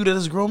 they do that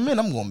as grown men.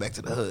 I'm going back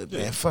to the hood,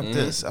 man. Fuck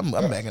this. I'm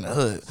back in the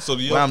hood. So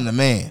where I'm the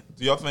man.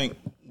 Do y'all think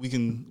we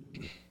can,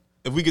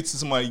 if we get to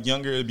somebody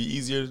younger, it'd be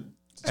easier to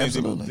change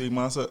their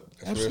mindset?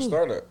 That's where it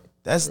started.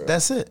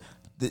 That's it.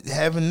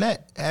 Having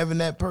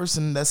that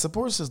person, that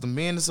support system,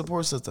 being the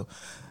support system.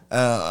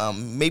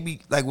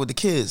 Maybe like with the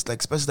kids, like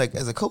especially like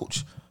as a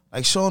coach,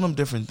 like showing them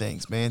different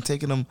things, man,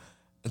 taking them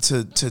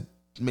to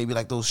maybe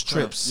like those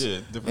trips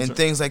and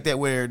things like that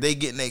where they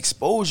getting the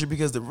exposure,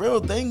 because the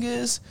real thing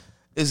is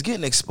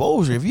getting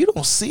exposure. If you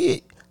don't see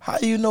it, how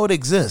do you know it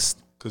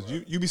exists? Because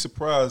you be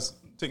surprised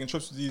taking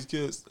trips with these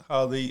kids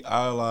how they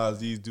idolize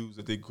these dudes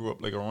that they grew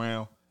up like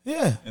around.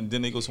 Yeah, and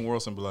then they go somewhere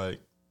else and be like,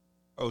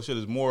 oh shit,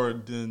 it's more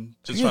than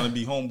just trying to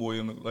be homeboy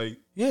and like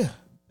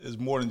it's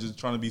more than just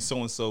trying to be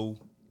so and so.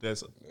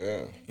 That's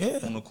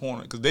on the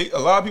corner, because a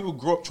lot of people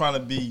grow up trying to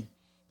be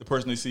the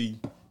person they see.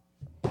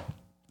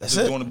 That's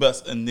just doing the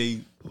best in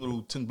they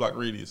little 10-block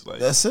radius. Like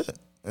that's it.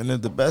 And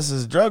if the best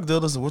is drug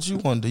dealers, what you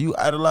want to do? You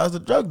idolize the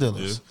drug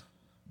dealers.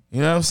 Yeah.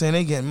 You know what I'm saying?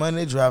 They getting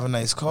money, they driving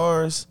nice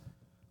cars.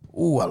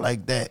 Ooh, I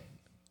like that.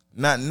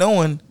 Not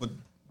knowing, but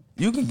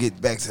you can get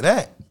back to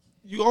that.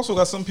 You also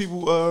got some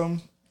people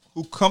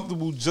who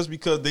comfortable just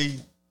because they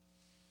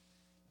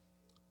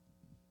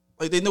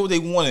know what they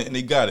wanted and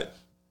they got it.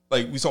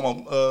 Like we saw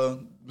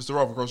Mr.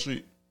 Ruff across the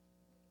street.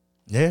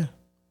 Yeah.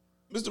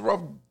 Mr.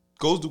 Ruff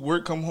goes to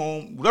work, come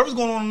home. Whatever's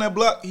going on in that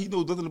block, he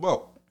knows nothing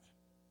about.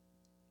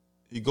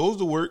 He goes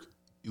to work,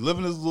 he live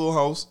in his little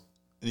house,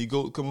 and he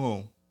come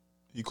home.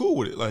 He cool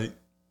with it. Like,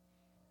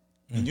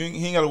 he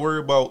ain't got to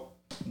worry about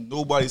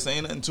nobody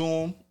saying nothing to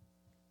him.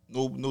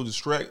 No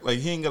distract. Like,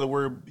 he ain't got to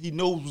worry. He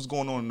knows what's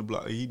going on in the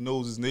block. He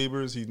knows his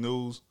neighbors. He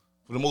knows,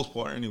 for the most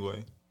part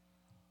anyway,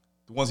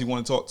 the ones he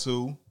want to talk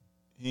to.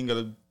 He ain't got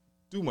to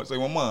do much. Like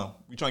my mom,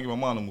 we trying to get my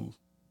mom to move.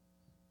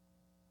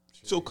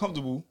 She's so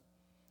comfortable,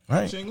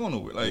 right? She ain't going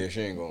nowhere. Like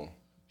she ain't going.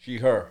 She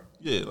her.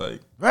 Yeah,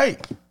 like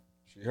right.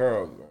 She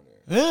her.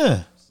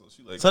 Yeah.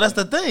 So that's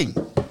the thing,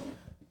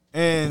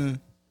 and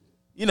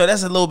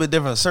that's a little bit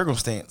different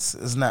circumstance.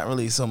 It's not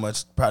really so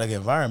much product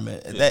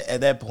environment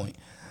at that point,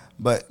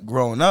 but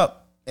growing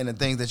up and the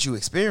things that you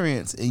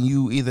experience, and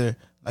you either,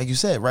 like you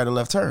said, right or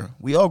left turn.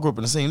 We all grew up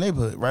in the same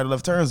neighborhood. Right or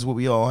left turns is what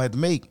we all had to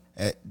make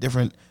at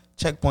different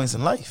checkpoints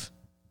in life.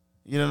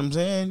 You know what I'm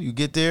saying? You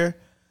get there.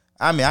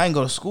 I mean, I didn't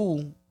go to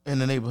school in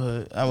the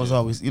neighborhood. I was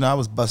always, I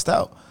was bust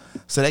out.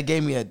 So that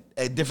gave me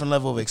a different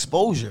level of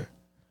exposure.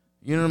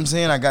 You know what I'm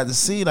saying? I got to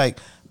see, like,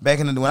 back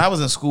when I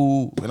was in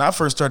school, when I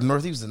first started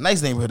Northeast, it was a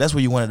nice neighborhood. That's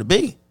where you wanted to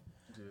be.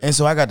 And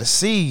so I got to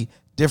see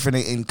different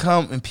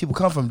income, and people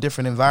come from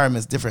different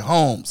environments, different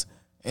homes.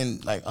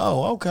 And like,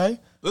 oh, okay.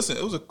 Listen,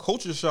 it was a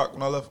culture shock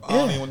when I left. I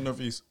don't even went to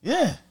Northeast.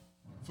 Yeah.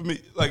 For me,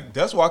 like,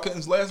 that's why I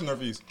couldn't last in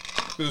Northeast.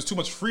 Because there was too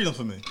much freedom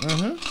for me.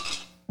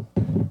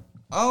 Mm-hmm.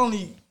 I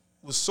only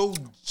was so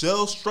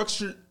gel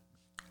structured.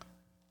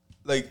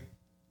 Like,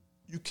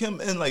 you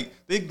come in, like,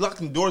 they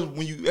locking doors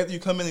when you, after you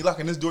come in, they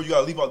locking this door, you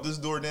gotta leave out this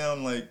door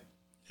down, like.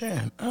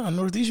 Yeah,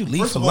 Northeast, you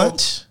leave First for of all,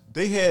 lunch.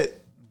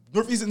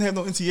 Northeast didn't have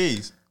no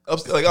NTAs.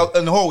 Upstairs, like, out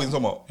in the hallways,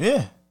 I'm talking about.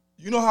 Yeah.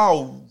 You know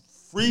how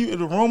free in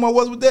the room I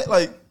was with that?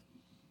 Like,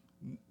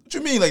 what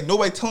you mean? Like,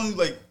 nobody telling you,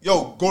 like,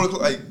 yo, go to,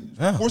 like,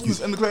 forcing us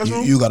in the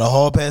classroom? You got a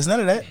hall pass, none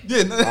of that.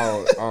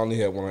 Yeah. I only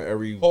had one on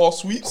every Hall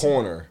sweeps?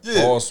 corner.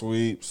 Yeah. Hall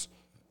sweeps.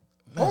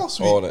 Hall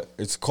sweep. All that.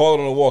 It's called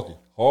on Milwaukee.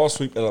 Hall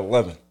sweep at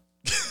 11.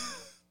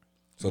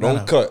 So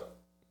don't cut.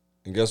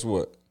 And guess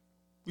what?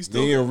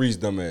 Me and Reese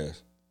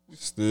dumbass.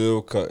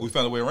 Still cut. We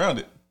found a way around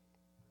it.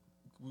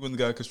 We went and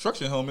got a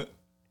construction helmet.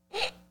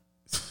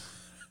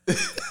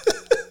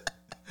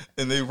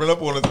 And they run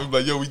up on us and be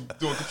like, yo, we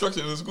doing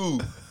construction in the school.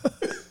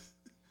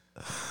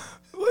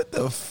 What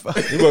the fuck?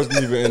 We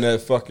wasn't even in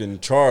that fucking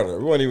charter.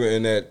 We wasn't even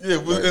in that. Yeah,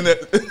 we in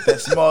that.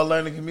 That small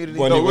learning community.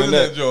 Wasn't No, even we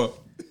in in that joint.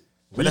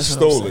 We that's what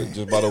stole I'm it, saying.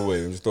 just by the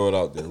way. Just throw it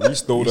out there. We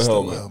stole the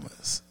helmet.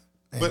 helmets.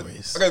 But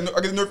Anyways. I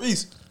got the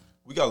Northeast.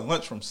 We got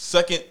lunch from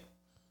 2nd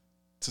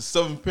to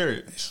 7th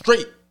period.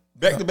 Straight.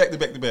 Back to back to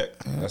back to back.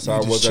 That's You how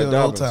I just was at chill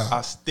the whole Dobbins. time.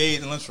 I stayed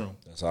in the lunchroom.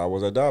 That's how I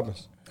was at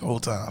Dobbins. Whole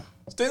time.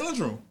 Stay in the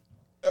lunchroom.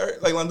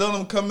 Like, London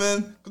them come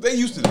in, because they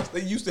used to this.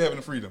 They used to having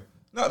the freedom.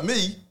 Not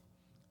me.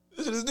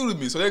 This shit is new to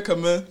me. So they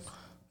come in.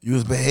 You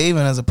was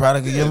behaving as a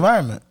product of your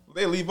environment.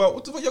 They leave out.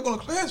 What the fuck y'all going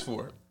to class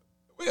for?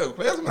 We got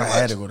class. I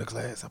had to go to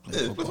class. I played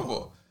Yeah, play football.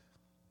 football.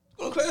 What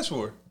going to class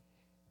for?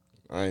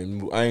 I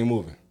ain't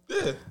moving.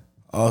 Yeah.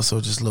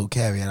 Also, just a little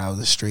caveat, I was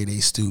a straight A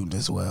student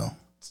as well.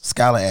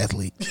 Scholar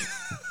athlete.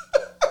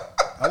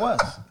 I was.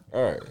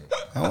 All right.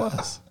 I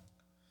was.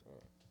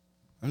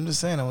 I'm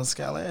just saying I was a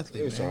scholar They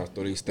athlete. was Man. trying to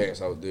throw these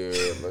stats out there.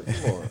 Like,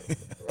 come on.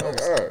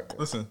 All right.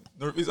 Listen,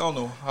 Northeast, I don't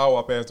know how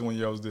I passed the 1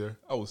 year I was there.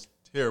 I was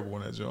terrible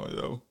in that joint,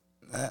 yo.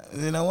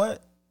 You know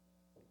what?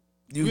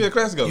 We had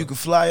class together. You could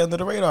fly under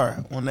the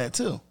radar on that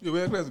too. Yeah, we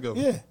had class together.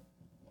 Yeah.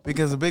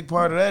 Because a big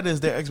part of that is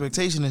their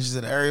expectation is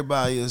that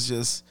everybody is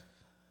just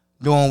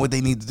doing what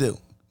they need to do.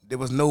 There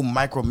was no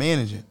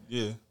micromanaging.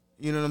 Yeah.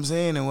 You know what I'm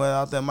saying? And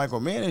without that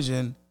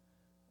micromanaging,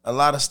 a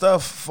lot of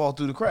stuff fall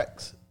through the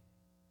cracks.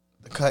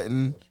 The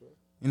cutting,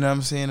 you know what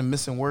I'm saying, the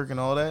missing work and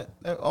all that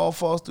all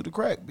falls through the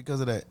crack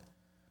because of that.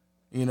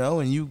 You know,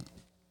 and you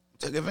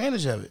took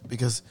advantage of it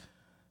because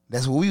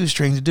that's what we was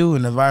trained to do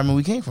in the environment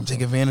we came from.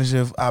 Take advantage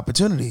of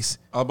opportunities,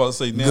 I was about to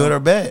say now. good or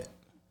bad.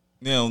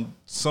 Now,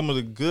 some of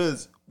the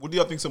goods. What do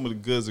y'all think some of the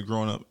goods of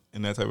growing up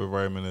in that type of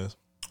environment is?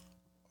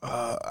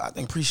 I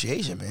think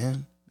appreciation,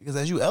 man. Because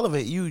as you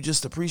elevate, you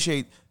just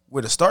appreciate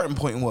where the starting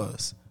point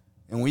was.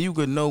 And when you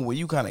could know where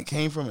you kind of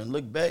came from and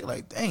look back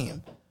like,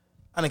 damn,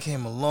 I done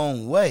came a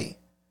long way.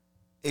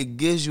 It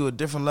gives you a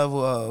different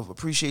level of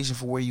appreciation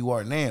for where you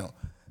are now.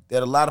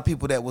 That a lot of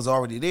people that was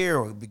already there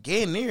or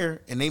began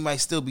there and they might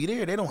still be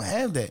there, they don't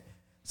have that.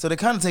 So they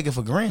kind of take it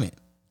for granted.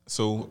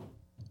 So,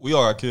 we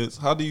all got kids.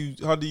 How do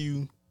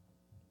you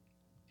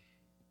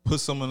put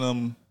some of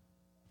them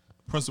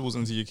principles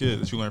into your kid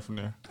that you learn from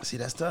there? See,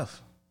 that's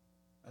tough.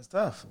 That's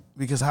tough.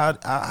 Because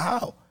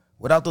how?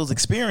 Without those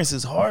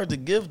experiences, it's hard to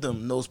give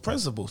them those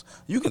principles.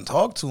 You can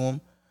talk to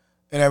them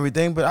and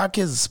everything, but our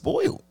kids are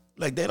spoiled.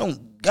 Like, they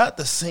don't got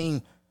the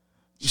same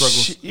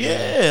Struggles.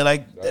 Yeah,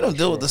 like, they don't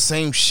deal with the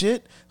same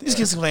shit. These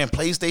kids are playing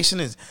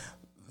PlayStation and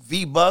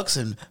V-Bucks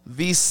and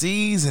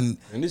VCs and,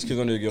 And these kids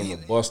don't even give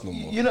them a bus no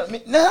more. you know what I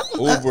mean? No,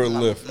 Over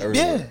Lyft,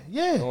 everywhere.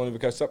 Yeah. They don't even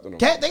catch up to them.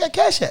 They got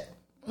Cash App.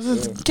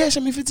 Cash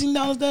App me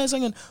 $15, Dad, so I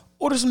can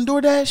order some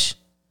DoorDash.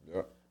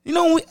 Yeah. You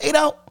know when we ate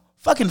out?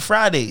 Fucking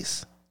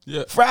Fridays.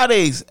 Yeah.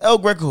 Fridays, El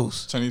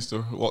Greco's. Chinese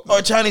store. Well, Or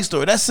a Chinese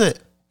store. That's it.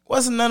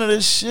 Wasn't none of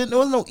this shit. There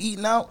was no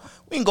eating out.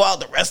 We didn't go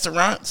out to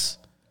restaurants.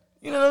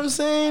 You know what I'm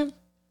saying?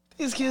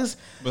 These kids.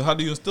 but how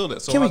do you instill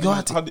that? So Can we how go do you,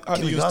 out to- how do, how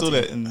can do we you go out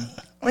instill to- that? In,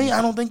 I mean,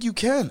 I don't think you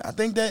can. I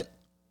think that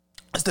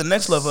it's the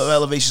next level of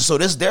elevation. So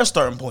this is their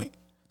starting point.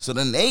 So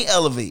then they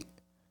elevate.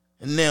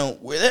 And now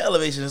where their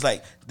elevation is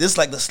like, this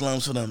like the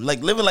slums for them.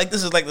 Like living like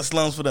this is like the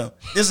slums for them.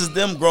 This is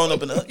them growing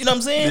up in the, you know what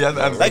I'm saying? Yeah,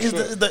 like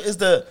it's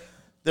the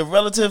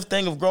relative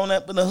thing of growing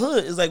up in the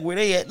hood is like where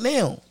they at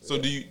now. so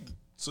do you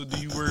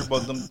worry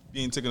about them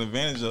being taken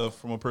advantage of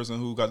from a person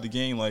who got the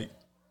game? Like,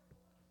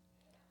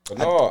 But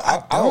no,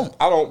 I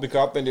I don't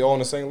because I think they're all on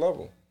the same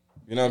level.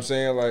 You know what I'm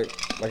saying?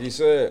 Like he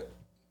said,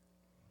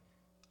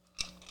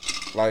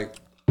 like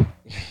I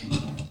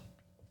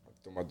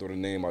threw my daughter's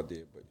name out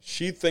there, but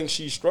she thinks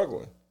she's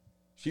struggling.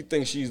 She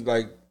thinks she's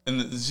like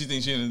and she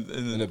thinks she in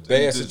in a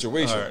bad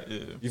situation. All right, yeah.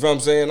 You feel what I'm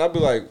saying? I'd be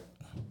like,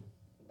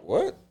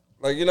 what?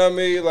 Like, you know what I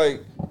mean?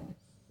 Like,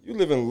 you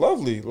living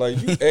lovely.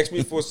 Like, you ask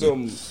me for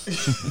some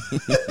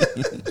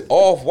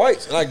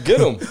off-whites, and I get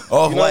them. You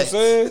know what I'm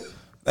saying?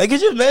 Like,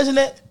 could you imagine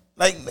that?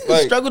 Like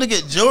struggle to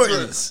get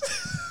Jordans.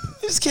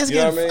 These kids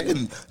get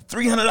fucking $300,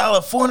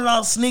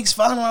 $400 sneaks,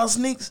 $500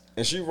 sneaks.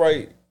 And she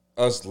write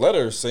us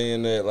letters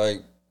saying that,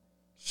 like,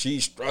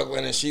 she's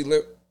struggling and she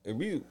live. And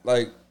we,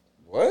 like,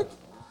 what?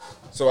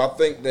 So I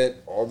think that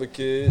all the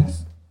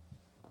kids,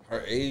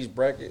 her age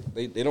bracket,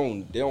 they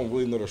don't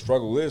really know the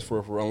struggle is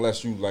for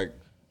unless you, like,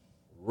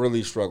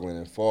 really struggling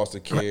in foster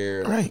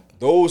care. Right.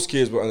 Those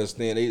kids will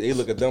understand. They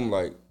look at them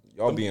like,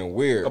 y'all being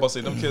weird. I'm about to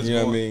say, them kids, you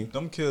know what I mean?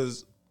 Them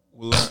kids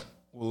will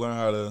learn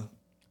how to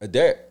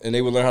adapt, and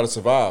they will learn how to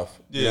survive.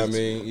 You know what I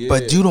mean? Yeah.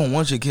 But you don't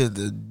want your kids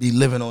to be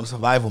living on a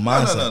survival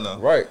mindset. No.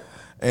 Right.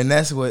 And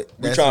that's what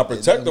we trying to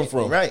protect them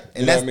from. Right.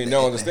 And you know what I mean? They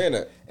don't understand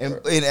that.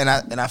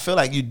 And I feel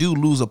like you do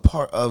lose a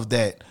part of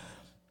that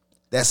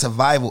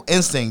survival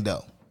instinct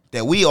though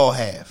that we all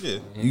have. Yeah.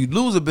 You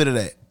lose a bit of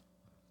that,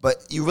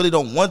 but you really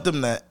don't want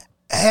them to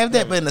have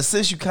that. But in a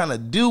sense, you kind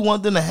of do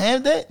want them to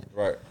have that.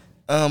 Right.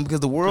 Because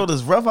the world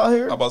is rough out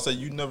here. I'm about to say,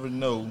 you never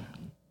know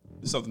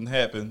if something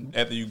happened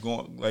after you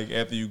gone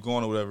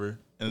or whatever,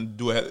 and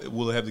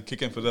will it have to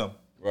kick in for them?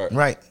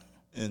 Right.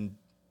 And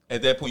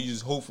at that point, you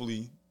just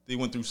hopefully they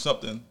went through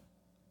something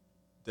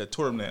that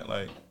taught them that,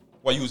 like,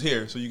 while you was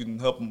here, so you can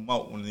help them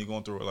out when they're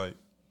going through it. Like,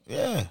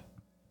 yeah,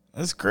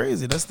 that's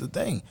crazy. That's the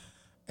thing,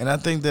 and I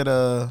think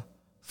that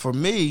for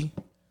me,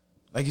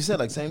 like you said,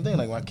 like same thing,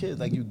 like my kids,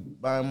 like you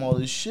buy them all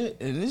this shit,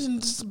 and it's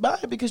just buy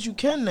it because you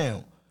can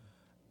now,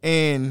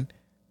 and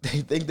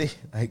they think they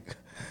like,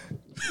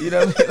 you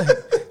know what I mean?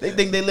 Like, they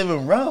think they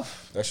living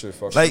rough. That shit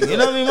fucking like, you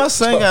know what I mean? My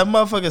son got a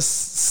motherfucking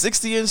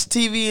 60-inch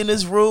TV in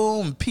his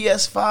room,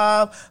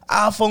 PS5,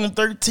 iPhone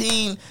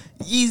 13,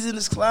 Yeezy in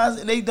his closet,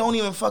 and they don't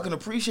even fucking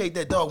appreciate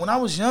that, dog. When I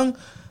was young,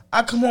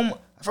 I come home,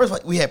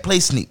 first we had play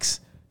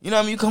sneaks. You know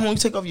what I mean? You come home, you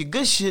take off your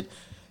good shit.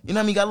 You know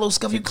what I mean? Got a little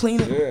stuff, you clean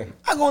it. Yeah.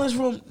 I go in this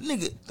room,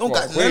 nigga, don't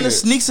got none of the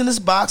sneaks in this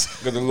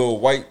box. Got the little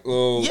white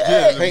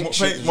paint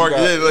shit mark,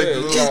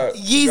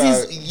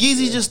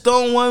 Yeezy just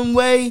thrown one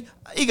way.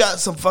 He got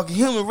some fucking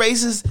human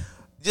races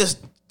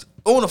just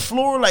on the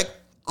floor, like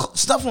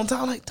stuff on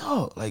top. Like,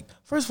 dog, like,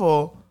 first of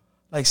all,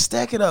 like,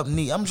 stack it up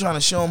neat. I'm trying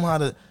to show him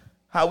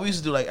how we used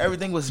to do. Like,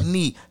 everything was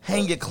neat.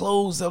 Hang your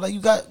clothes up. Like, you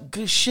got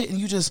good shit and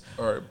you just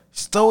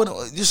throw it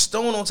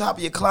on top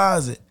of your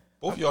closet.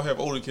 Both of y'all have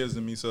older kids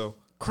than me, so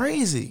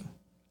crazy.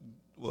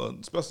 Well,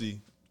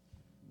 especially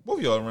both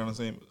of y'all around the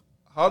same.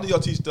 How do y'all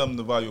teach them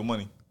the value of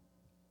money?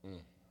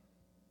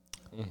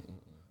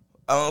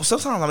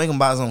 Sometimes I make them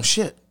buy his own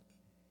shit.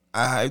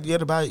 You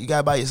gotta buy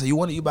yourself. You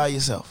want it, you buy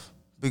yourself.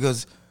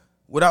 Because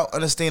without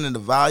understanding the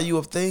value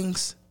of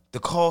things, the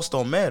cost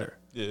don't matter.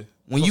 Yeah.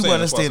 When you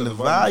understand the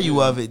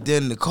value of it,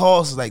 then the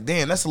cost is like,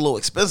 damn, that's a little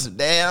expensive.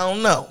 Dad, I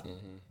don't know.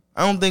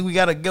 I don't think we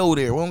gotta go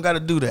there. We don't gotta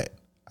do that.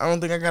 I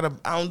don't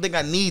think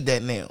I need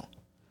that now.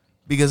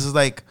 Because it's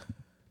like,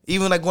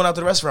 even like going out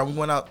to the restaurant, we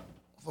went out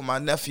for my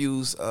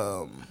nephew's,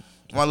 my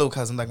little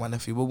cousin, like my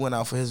nephew, we went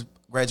out for his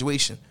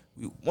graduation.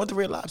 We went to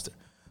Red Lobster.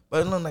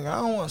 But I'm like, I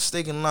don't want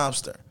steak and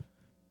lobster.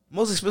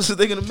 Most expensive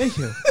thing in the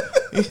menu.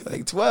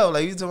 Like 12.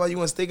 Like, you talking about you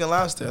want steak and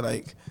lobster.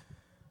 Like,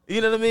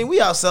 you know what I mean?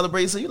 We out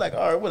celebrating, so you like,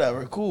 all right,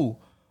 whatever,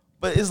 cool.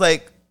 But it's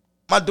like,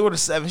 my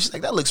daughter's 7. She's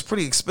like, that looks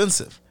pretty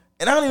expensive.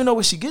 And I don't even know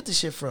where she get this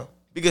shit from.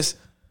 Because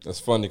that's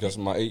funny because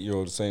my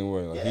 8-year-old the same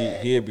way.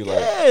 Like, he'd be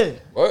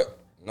like, what?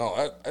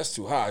 No, that's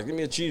too high. Give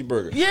me a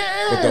cheeseburger.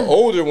 Yeah. But the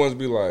older ones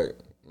be like,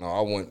 no,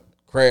 I want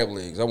crab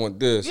legs. I want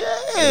this.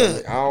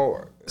 Yeah.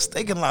 Like,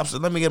 steak and lobster.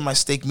 Let me get my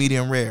steak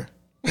medium rare.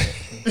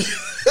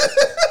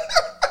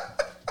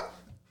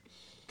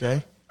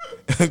 Okay.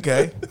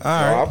 Okay. All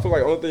right. I feel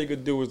like the only thing you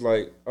could do is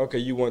like, okay,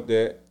 you want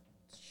that.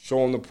 Show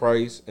them the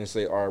price and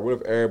say, all right, what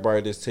if everybody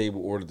at this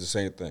table ordered the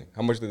same thing?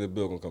 How much did the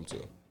bill gonna come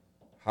to?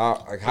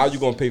 How you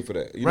gonna pay for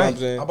that? You know what I'm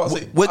saying? I'm about to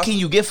say, what can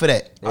you get for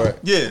that? Right.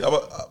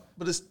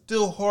 But it's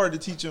still hard to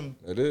teach them.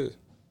 It is.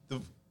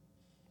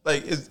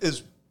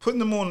 It's putting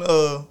them on.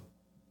 Because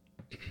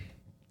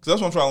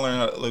that's what I'm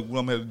trying to learn. What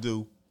I'm having to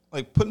do.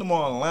 Like putting them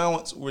on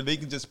allowance where they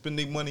can just spend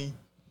their money.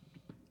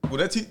 Will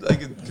that teach?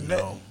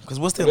 No. Because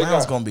what's the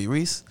allowance gonna be,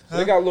 Reese?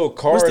 They got little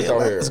cards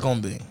out here. It's gonna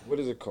be. What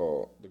is it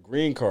called? The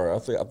green card.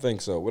 I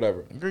think so.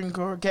 Whatever. Green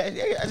card. Cash.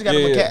 I just got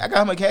him. I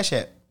got him a cash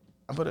app.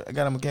 I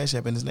got him a cash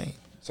app in his name.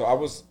 So I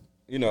was,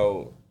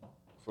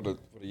 for the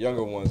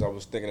younger ones, I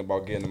was thinking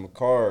about getting them a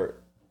card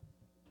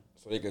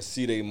so they could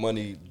see their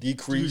money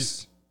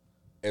decrease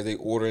as they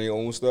order their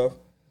own stuff.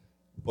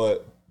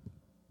 But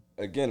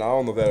again, I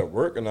don't know if that'll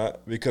work or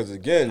not because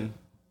again,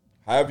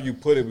 however you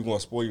put it, we're gonna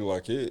spoil you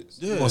like kids.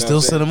 Yeah, we're gonna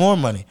still send them more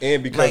money.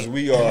 And because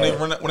we are when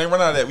they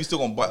run out of that, we still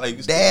gonna buy.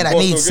 Like, Dad, I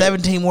need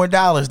 $17 more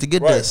to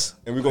get this,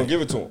 and we're gonna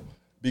give it to them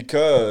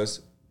because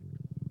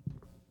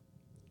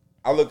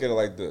I look at it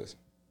like this.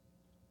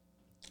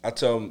 I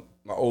tell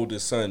my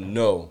oldest son,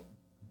 no,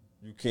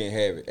 you can't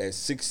have it. At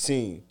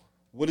 16,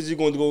 what is he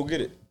going to go get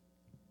it?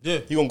 Yeah.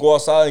 He going to go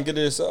outside and get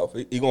it himself.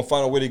 He going to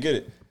find a way to get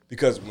it.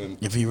 Because when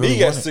if he really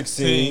me at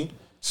 16,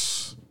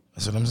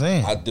 That's what I'm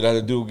saying. I did have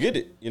to do get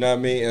it. You know what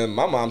I mean? And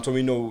my mom told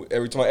me no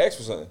every time I asked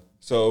for something.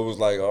 So it was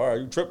like, all right,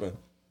 you tripping.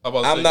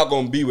 I'm not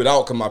gonna be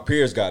without because my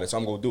peers got it, so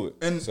I'm gonna do it.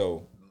 And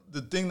so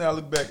the thing that I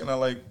look back and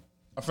I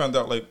found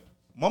out like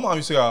my mom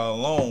used to take out a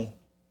loan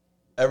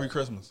every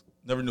Christmas.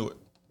 Never knew it.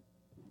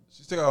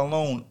 She took out a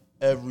loan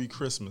every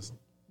Christmas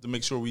to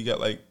make sure we got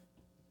like.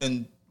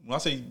 And when I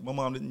say my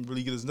mom didn't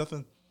really get us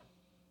nothing,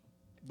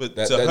 but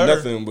that to her,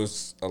 nothing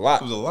was a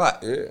lot. It was a lot.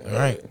 Yeah,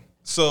 right.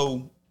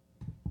 So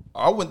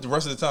I went the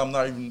rest of the time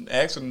not even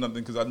asking nothing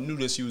because I knew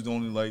that she was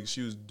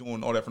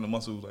doing all that from the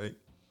muscle. Like,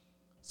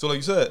 so like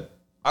you said,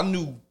 I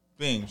knew,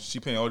 bang, she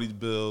paying all these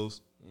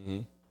bills.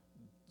 Mm-hmm.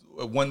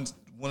 One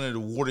of the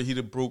water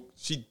heater broke.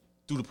 She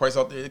threw the price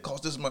out there. It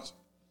cost this much.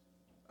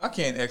 I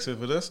can't ask her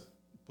for this.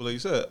 But like you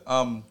said,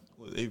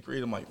 8th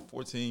grade, I'm like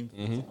 14.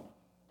 Mm-hmm.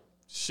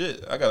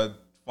 Shit, I gotta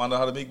find out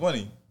how to make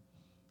money.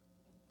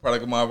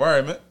 Product of my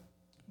environment.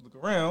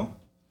 Look around.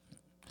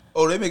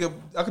 Oh, I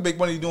can make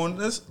money doing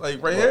this,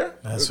 like right here.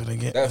 That's what they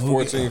get. That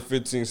 14,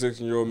 15,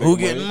 16-year-old who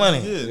getting money?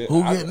 Yeah.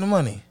 Who getting the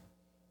money?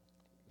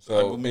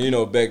 So,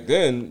 and back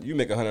then, you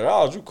make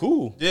 $100, you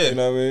cool. Yeah. You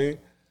know what I mean?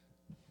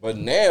 But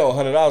now,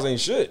 $100 ain't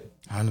shit.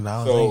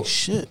 $100 So, ain't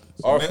shit.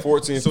 Our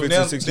 14, 15,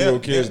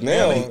 16-year-old kids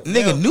now.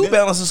 Nigga, New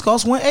Balances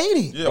cost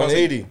 $180. Yeah,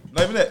 $180.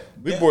 Not even that.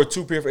 We bought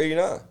 2 pair for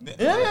 $89.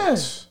 Yeah.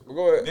 Well,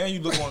 go ahead. Now you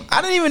look on.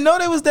 I didn't even know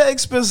they was that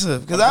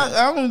expensive because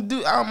I don't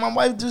do. My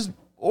wife just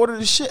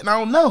ordered the shit and I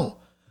don't know.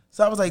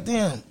 So I was like,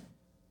 damn,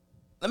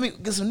 let me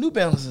get some New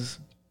Balances,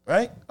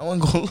 right? I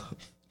want to go look.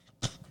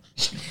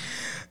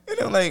 And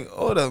I'm like,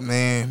 hold up,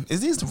 man. Is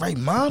these the right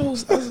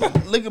models? I was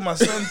like, look at my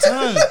son's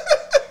tongue.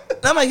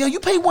 And I'm like, yo, you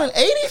pay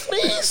 $180 for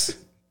these?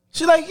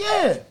 She's like,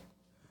 yeah.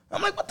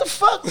 I'm like, what the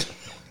fuck?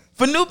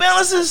 For New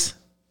Balances?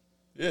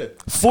 Yeah.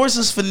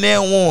 Forces for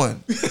nail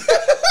on.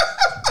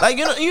 Like,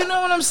 you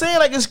know what I'm saying?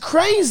 Like, it's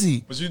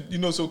crazy. But you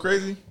know, so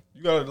crazy.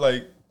 You gotta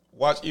like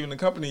watch even the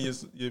company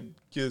your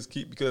kids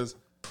keep because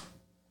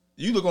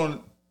you look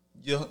on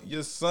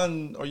your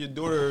son or your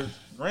daughter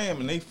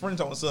Graham and they friends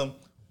talking with some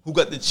who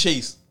got the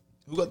Chase,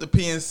 who got the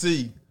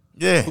PNC,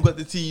 Yeah. who got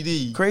the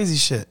TD. Crazy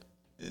shit.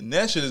 And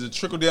that shit is a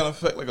trickle down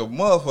effect like a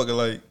motherfucker.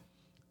 Like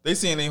they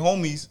seeing their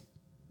homies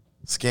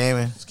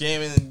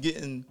scamming and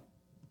getting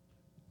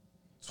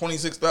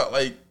 26 out.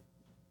 Like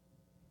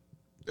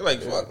they're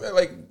like, fuck that.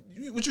 Like,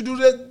 what you do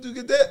that to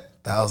get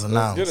that?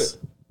 $1,000. Get it.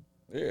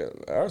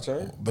 Yeah, our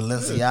turn.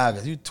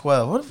 Balenciagas. You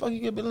 12. What the fuck you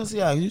get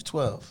Balenciagas? You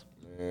 12.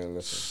 Man,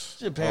 listen.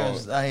 What your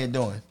parents out here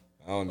doing?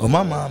 I don't know. Oh,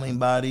 my mom ain't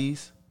buy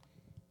these.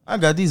 I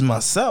got these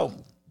myself.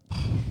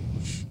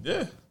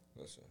 Yeah.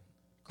 Listen.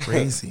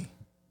 Crazy.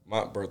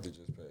 My birthday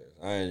just passed.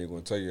 I ain't even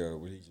gonna tell you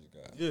what he just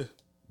got. Yeah.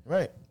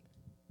 Right.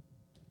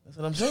 That's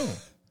what I'm saying.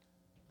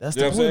 That's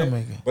You know the what point I'm I'm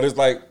saying? making. But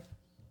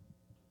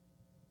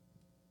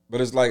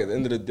it's like at the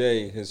end of the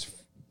day,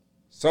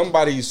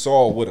 somebody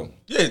saw with him.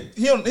 Yeah.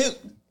 He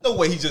no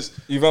way he just.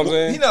 You know what I'm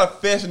saying? He not a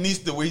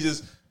fashionista where he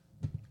just.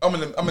 I'm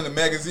in the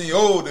magazine.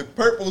 Oh, the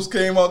purples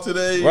came out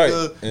today. Right.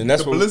 And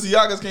that's the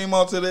Balenciagas came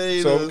out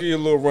today. So I'll give you a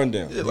little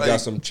rundown. Yeah, We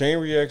got some chain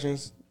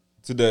reactions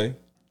today.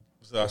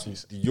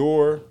 Versace.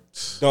 Dior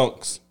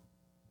Dunks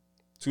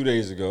 2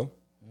 days ago.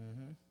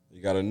 Mm-hmm.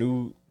 You got a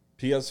new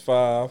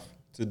PS5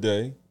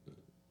 today.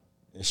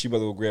 And she about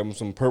to go grab him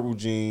some purple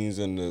jeans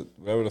and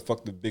whatever the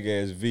fuck the big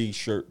ass V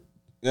shirt.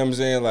 You know what I'm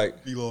saying?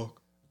 Like V-Log.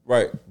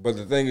 Right. But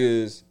the thing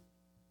is,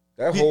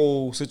 that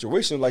whole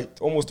situation like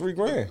almost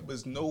 $3,000. But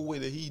there's no way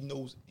that he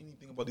knows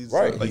anything about these.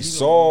 Right. Like, he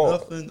saw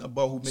nothing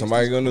about who makes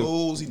somebody these gonna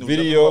clothes. He knows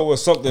video or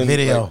something.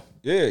 Video. Like,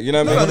 yeah, you know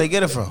what I mean? Where they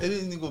get it from? It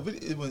didn't even go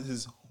video. It was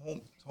his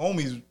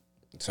homies.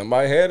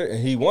 Somebody had it and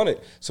he won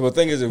it. So the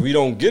thing is, if we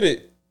don't get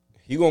it,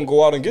 he gonna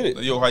go out and get it.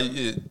 Yo, how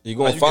you? He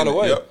gonna find a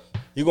way. Yep.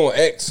 He gonna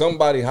ask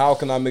somebody, how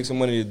can I make some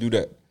money to do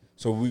that?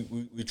 So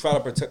we try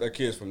to protect our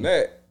kids from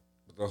that.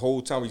 But the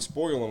whole time we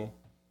spoil them,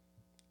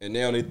 and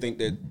now they think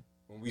that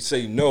when we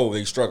say no,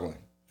 they struggling.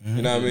 Mm-hmm.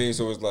 You know what I mean?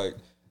 So it's like,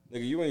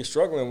 nigga, you ain't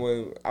struggling.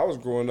 When I was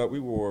growing up, we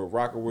wore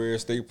Rockaware,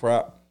 State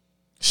Prop,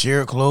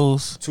 Shared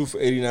clothes. 2 for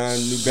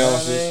 $89, New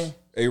Balances.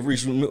 Hey,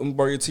 Reese, you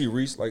borrow your tee,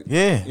 Reese. Like,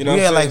 Yeah. you know we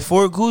what had I'm like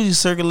saying? 4 Coogis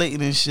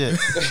circulating and shit.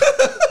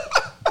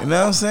 You know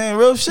what I'm saying?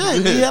 Real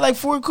shit. We had like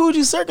 4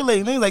 Coogis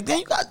circulating. They was like, damn,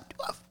 you got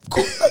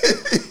cool.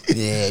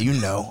 Yeah, you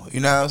know.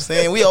 You know what I'm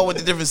saying? We all went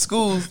to different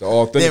schools. The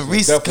authentic Then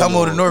Reese definitely come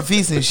over to wrong.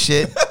 Northeast and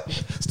shit.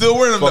 Still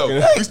wearing them Fucking-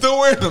 though. We still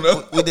wearing them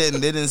though. We didn't.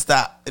 It didn't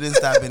stop. It didn't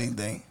stop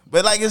anything.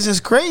 But like, it's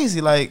just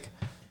crazy. Like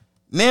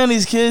now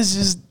these kids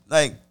just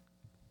like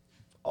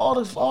all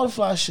the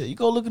fly shit. You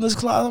go look in this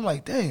closet. I'm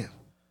like, damn.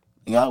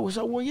 I wish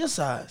I wore your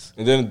size.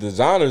 And then the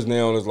designers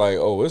now is like,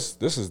 oh, this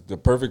is the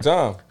perfect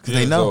time. 'Cause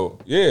they know.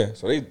 So, yeah.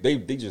 So they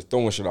just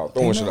throwing shit out.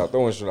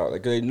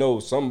 Like, they know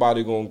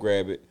somebody gonna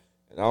grab it.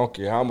 And I don't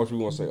care how much we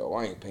gonna say, oh,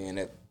 I ain't paying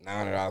that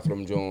 $900 for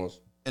them Jones.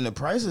 And the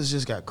prices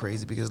just got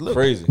crazy because look,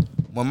 Crazy.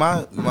 when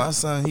my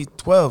son, he's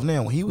 12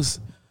 now. When he was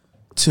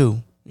 2,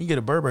 you get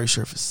a Burberry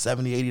shirt for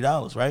 $70,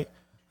 $80, right?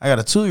 I got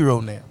a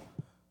 2-year-old now.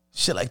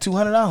 Shit like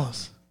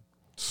 $200.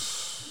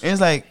 And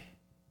it's like,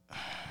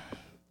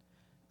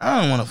 I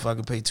don't want to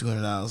fucking pay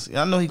 $200.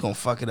 I know he gonna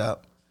fuck it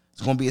up.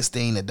 It's gonna be a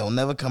stain that don't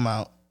never come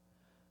out.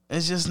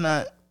 It's just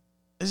not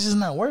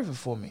worth it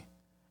for me.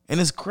 And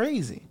it's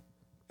crazy.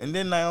 And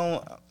then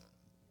now,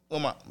 well,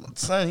 my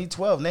son, he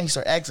 12, now he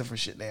start asking for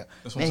shit now.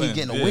 Now he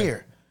getting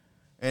aware.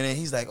 And then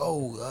he's like,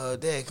 oh,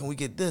 Dad, can we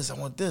get this? I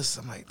want this.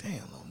 I'm like, damn,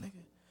 little nigga.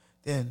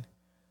 Then,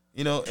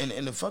 you know,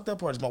 and the fucked up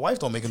part is my wife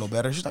don't make it no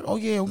better. She's like, oh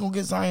yeah, we're gonna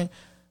get Zion.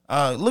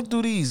 Look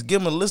through these,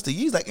 give him a list of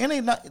these. Like, and they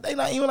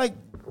not even like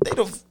they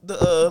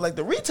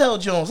the retail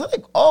Jones. They're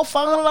like all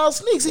 $500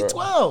 sneaks. He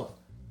 12.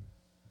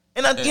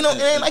 And it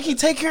ain't like he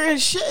take care of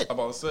his shit. I'm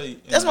about to say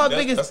that's my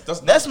biggest.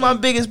 That's my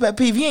biggest pet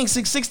peeve. He ain't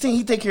 6'16".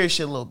 He take care of his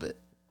shit a little bit.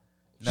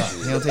 No,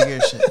 he don't take care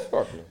of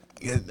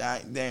shit.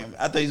 Damn,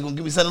 I thought he was gonna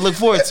give me something to look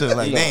forward to.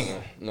 Like,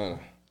 damn, no,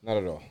 not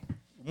at all.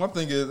 My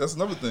thing is that's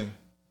another thing.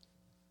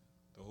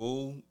 The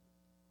whole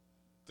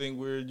thing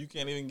where you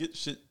can't even get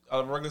shit out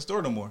of a regular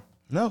store no more.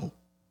 No.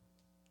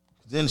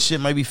 Then shit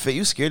might be fake.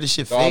 You scared of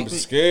shit fake? I'm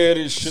scared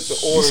of shit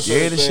to order.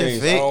 Scared of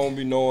shit fake? I don't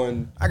be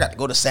knowing. I got to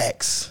go to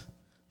Saks.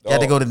 You got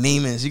to go to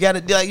Neiman's. You got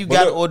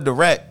to order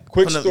direct.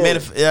 Quick story. You know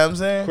what I'm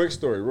saying? Quick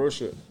story, real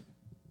shit.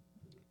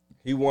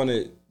 He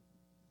wanted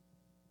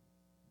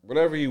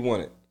whatever he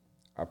wanted.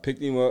 I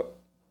picked him up,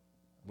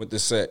 went to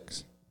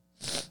Saks.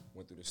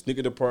 Went through the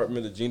sneaker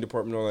department, the jean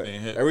department, all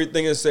that.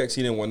 Everything in Saks,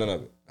 he didn't want none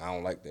of it. I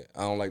don't like that.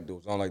 I don't like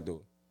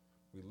those.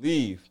 We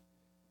leave.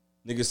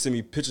 Niggas send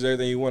me pictures of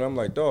everything he want. I'm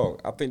like,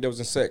 dog, I think that was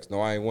in Saks.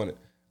 No, I ain't want it.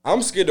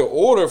 I'm scared to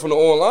order from the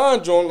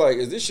online joint. Like,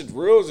 is this shit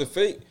real? Is it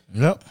fake?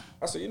 Yep.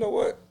 I said, you know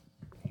what?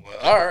 Well,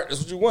 all right,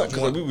 that's what you want.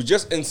 Because we were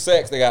just in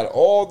Saks. They got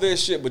all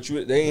this shit, but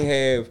they ain't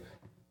have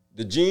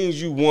the jeans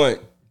you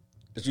want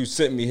that you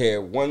sent me had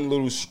one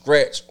little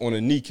scratch on a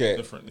kneecap.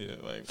 Different, yeah.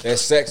 Like that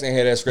Saks ain't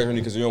had that scratch on it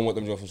because you don't want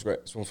them from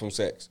scratch from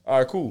Saks. All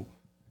right, cool.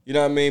 You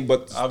know what I mean?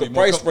 But the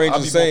price range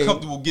is the same. I'll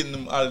be more comfortable getting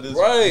them out of this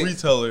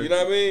retailer. You know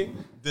what I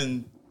mean?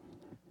 Than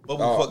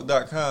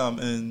bubblefuck.com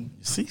and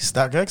see,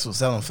 StockX was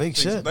selling fake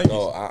shit.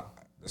 No,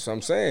 that's what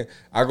I'm saying.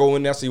 I go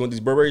in there, so you want these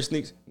Burberry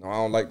sneaks? No, I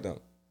don't like them.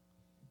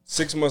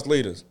 6 months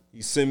later,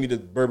 he sent me the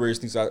Burberry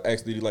sneaks I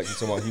asked did he like.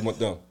 He want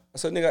them. I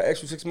said, nigga, I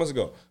asked you 6 months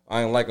ago.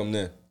 I didn't like them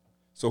then.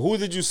 So who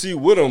did you see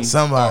with them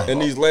Somebody. in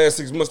these last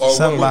 6 months?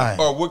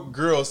 Somebody. Or what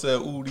girl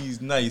said, ooh, these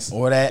nice.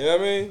 Or that. You know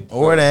what I mean?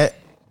 Or that.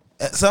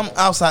 Some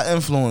outside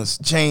influence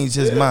changed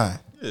his mind.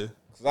 Yeah.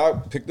 Because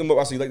I picked them up.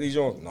 I said, you like these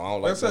young? No, I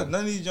don't like them. I said,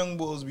 none of these young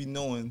boys be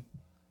knowing.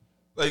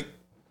 Like,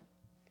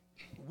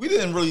 we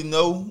didn't really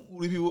know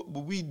who these people,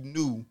 but we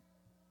knew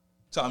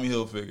Tommy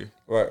Hilfiger.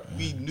 Right.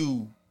 We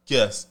knew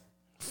Guess.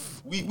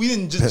 We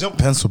didn't just jump.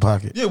 Pencil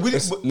pocket. Yeah, we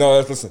didn't. No,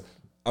 listen.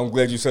 I'm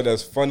glad you said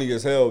that's funny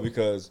as hell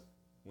because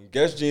when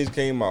Guess jeans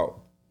came out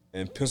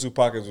and Pencil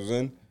Pockets was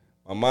in,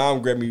 my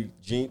mom grabbed me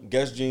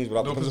Guess jeans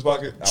without the pencil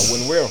pocket. I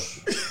wouldn't wear them.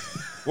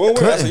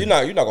 I said, you're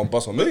not gonna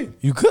bust on me.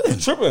 You couldn't.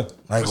 You tripping.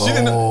 Like,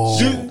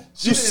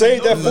 you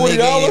saved that $40. Nigga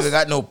ain't even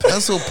got no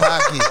pencil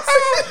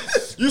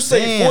pockets. You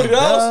saved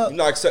 $40. You're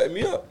not accepting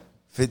me up.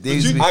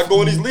 I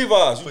go in these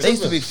Levi's. They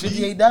used to be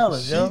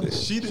 $58, yo.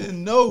 She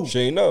didn't know. She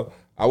ain't know.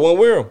 I wouldn't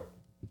wear them.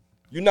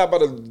 You're not about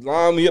to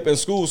line me up in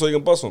school so you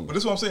can bust them. But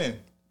that's what I'm saying.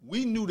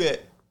 We knew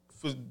that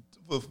for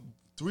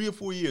 3 or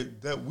 4 years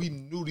that we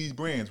knew these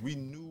brands. We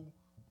knew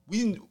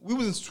we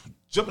wasn't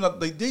jumping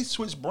up. Like they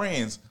switched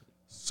brands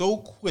so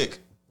quick.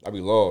 I'd be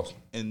lost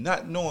and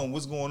not knowing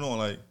what's going on.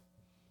 Like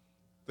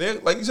they,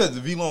 like you said, the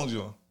V Long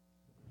John.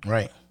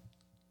 Right.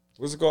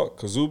 What's it called?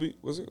 Kazubi?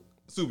 What's it?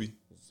 Subi.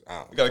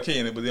 It got a K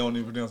in it, but they don't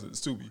even pronounce it.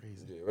 Subi.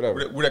 Yeah,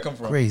 whatever. Where that come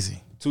from?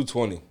 Crazy.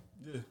 $220.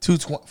 Yeah.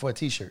 $220 for a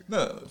t-shirt.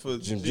 No, for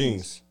Gym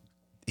jeans.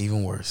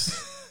 Even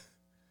worse.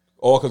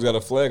 All because got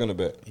a flag on the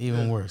back.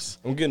 Even worse.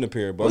 I'm getting a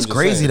pair, but it's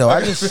crazy though.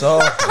 I just saw.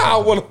 I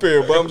want a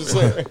pair, but I'm just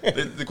saying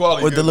the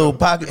quality with good, the little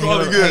pocket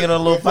hanging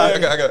on a little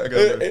pocket. I got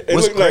it.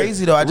 What's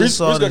crazy though? I just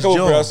saw this joke.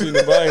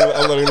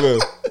 I'm letting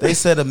live. They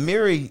said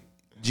Amiri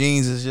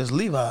jeans is just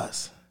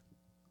Levi's.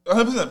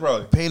 100%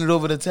 probably painted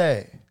over the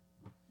tag.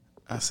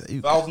 I said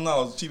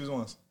 $1,000 cheapest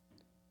ones.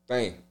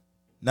 Dang.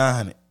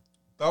 $900.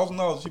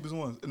 $1,000 cheapest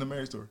ones in the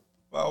Mary store.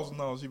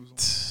 $1,000 cheapest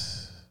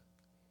ones.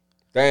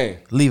 Dang.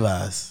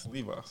 Levi's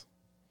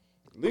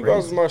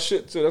is my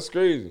shit too. That's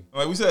crazy.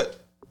 Like we said,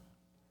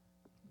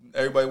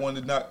 everybody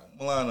wanted to knock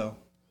Milano.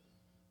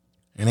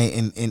 But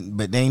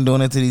they ain't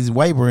doing it to these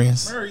white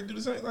brands. Mary do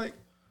the same. Like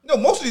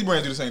most of these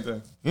brands do the same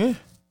thing.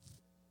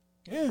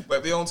 Yeah.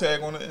 Like their own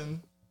tag on it and.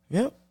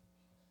 Yep.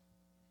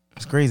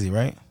 It's crazy,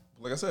 right?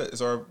 Like I said,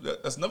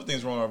 that's another thing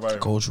that's wrong with our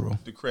environment. Cultural.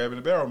 The crab in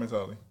the barrel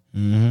mentality.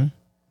 Mm-hmm.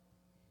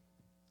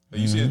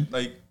 Like you see it,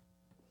 like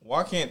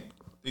why can't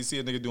they see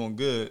a nigga doing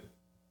good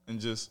and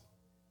just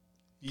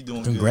he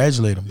doing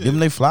congratulate good? Them. Give them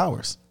their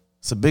flowers.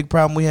 It's a big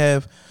problem we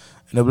have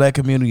in the black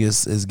community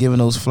is giving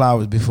those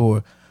flowers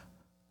before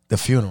the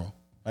funeral.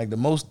 Like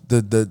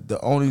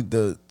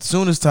the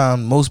soonest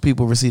time most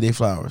people receive their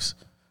flowers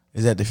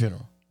is at the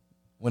funeral.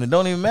 When it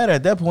don't even matter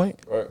at that point.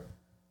 Right.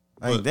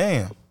 Like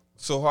damn.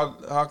 So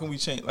how can we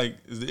change? Like,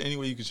 is there any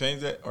way you can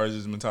change that, or is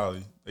this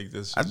mentality like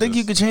this? I think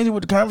you could change it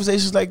with the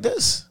conversations like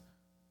this,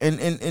 and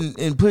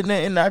putting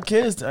that in our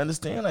kids to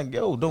understand. Like,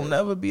 yo, don't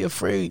never be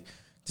afraid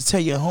to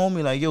tell your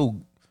homie, like, yo,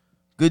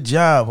 good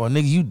job, or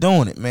nigga, you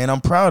doing it, man. I'm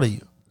proud of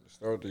you.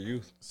 Start the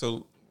youth.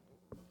 So,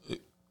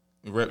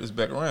 we wrap this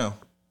back around.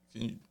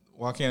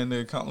 Why can't a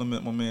nigga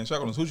compliment my man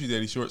Shock on his Hoochie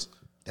Daddy shorts?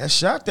 That's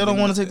shocked. They don't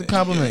want to take the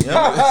compliment. Give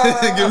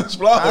him his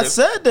flowers. I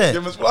said that.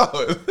 Give him his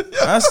flowers.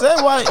 I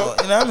said why?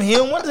 He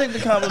don't want to take the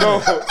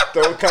compliment.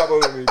 Don't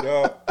compliment me,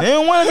 dog. They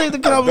don't want to take the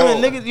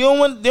compliment, nigga. You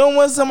don't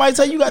want somebody to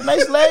tell you got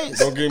nice legs.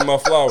 Don't give me my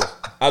flowers.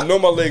 I know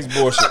my legs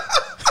bullshit.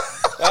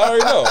 I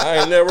already know. I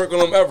ain't never work on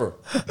them ever.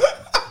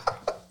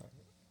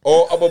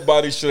 All upper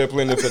body shit at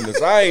Planet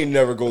Fitness. I ain't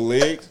never go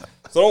legs.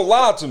 So don't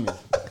lie to me.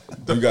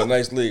 You got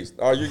nice legs.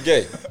 Oh, you're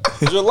gay.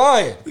 You're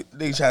lying.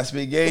 Nigga try to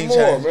spit game. Come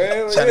on,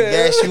 man. Try to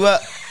gas you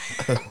up.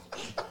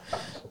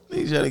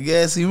 Nigga try to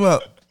gas him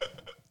up.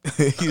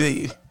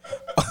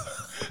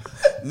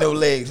 No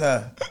legs,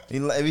 huh?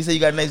 If you say you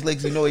got nice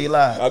legs, you know you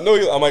lie. I know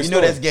you. I might. You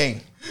know that's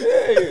game.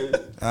 Yeah.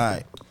 All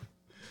right.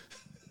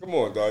 Come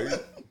on, dog.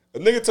 A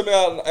nigga tell me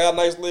I got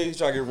nice legs, he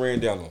trying to get ran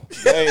down on.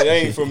 That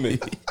ain't for me.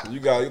 You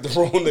got the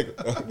wrong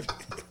nigga.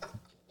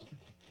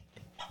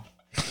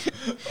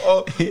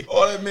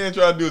 all that man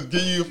trying to do is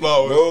give you your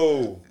flowers.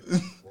 No.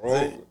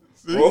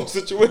 Wrong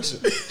situation.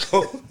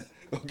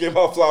 Don't get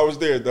my flowers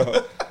there,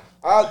 dog.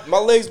 My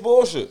legs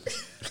bullshit.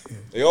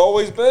 They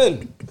always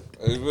been.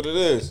 That's what it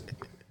is.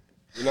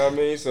 You know what I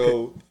mean?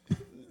 So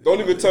don't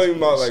even tell me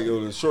about like,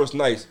 yo, the shorts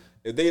nice.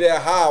 If they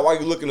that high, why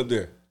you looking up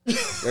there? You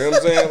know what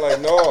I'm saying?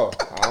 Like, no,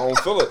 I don't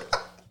feel it.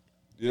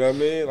 You know what I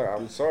mean? Like,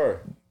 I'm sorry.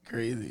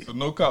 Crazy. So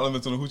no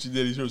compliments on the Hoochie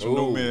Daddy shorts from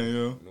no man,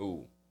 yo.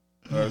 No.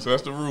 All right, so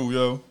that's the rule,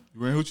 yo.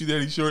 You wearing Hoochie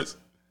Daddy shorts,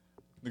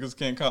 niggas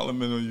can't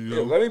compliment on you, yo.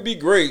 Yeah, let me be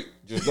great.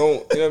 Just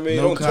don't, you know what I mean?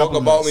 No don't talk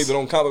about me, compliments. but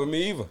don't compliment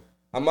me either.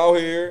 I'm out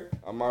here.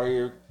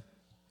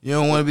 You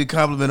don't want to be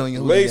complimented on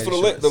your Legs Hoochie for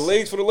Daddy the shorts.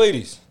 legs for the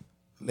ladies.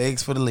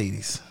 Legs for the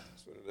ladies.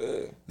 That's what it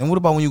is. And what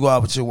about when you go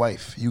out with your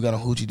wife? You got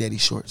on Hoochie Daddy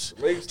shorts.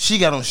 Legs. She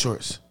got on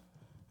shorts.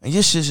 And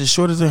your shit's just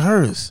shorter than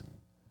hers.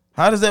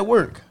 How does that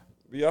work?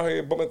 Be out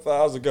here bumping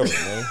thighs together,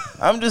 man.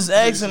 I'm just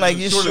asking, like,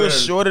 your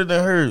shorts shorter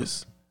than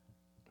hers.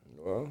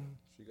 Well,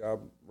 she got to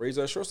raise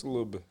that shorts a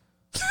little bit.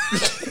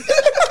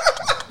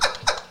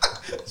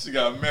 She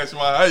got to match my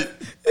height.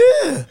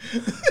 Yeah.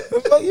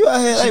 The fuck you out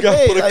here, like, gotta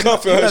babe. put a Like,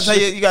 cuff in you her gotta tell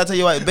shit. you gotta tell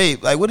your wife,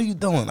 babe, like, what are you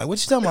doing? Like,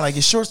 what you talking about? Like,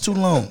 your shorts too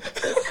long.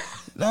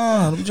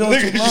 Nah, them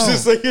joints Nigga, too you long.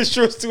 just say his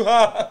shorts too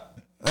high.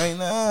 Like,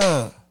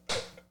 nah.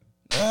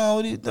 Nah,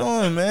 what are you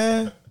doing,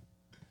 man?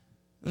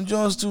 Them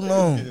joints too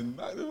long.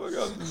 Knock the fuck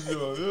out this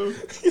joint,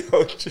 yo.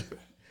 Yo, chill.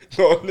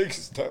 No, niggas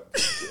stop.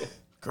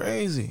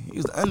 Crazy. He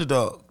was the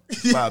underdog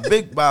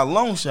by a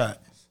long shot.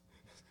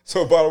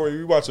 So, by the way,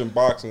 we watching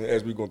boxing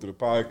as we going through the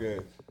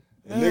podcast.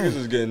 And niggas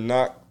is getting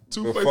knocked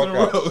Two the fights fuck in a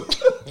out. row.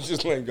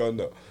 Just letting y'all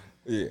know.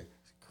 Yeah.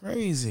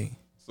 Crazy.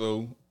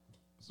 So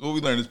what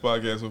we learned this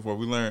podcast so far,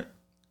 we learned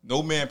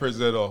no man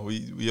purses at all.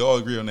 We all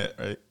agree on that,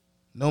 right?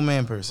 No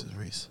man purses,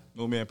 Reese.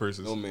 No man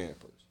purses. No man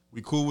purse.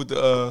 We cool with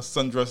the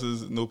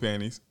sundresses, no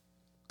panties,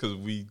 because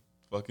we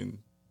fucking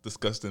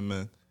disgusting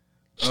men.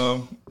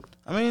 I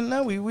mean,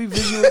 no, we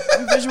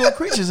visual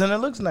creatures, and it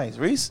looks nice,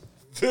 Reese.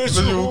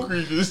 Visual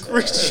creatures.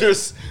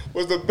 Creatures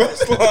was the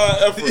best line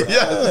ever.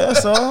 Yeah,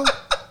 that's all.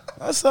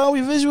 That's all. We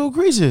visual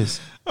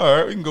creatures. All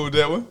right, we can go with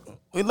that one.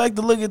 We like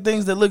to look at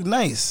things that look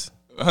nice.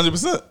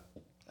 100%.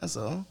 That's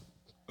all.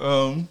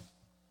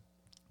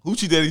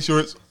 Hoochie Daddy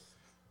shorts.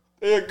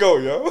 There you go,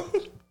 yo.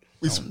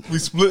 We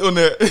split on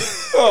that.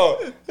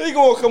 Oh, he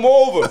gonna come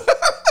over.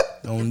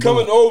 Don't do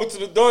Coming it. over to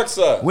the dark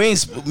side. We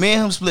ain't me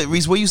and him split.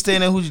 Reese, where you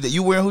staying at Hoochie Daddy?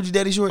 You wearing Hoochie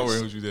Daddy shorts? I'm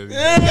wearing Hoochie Daddy.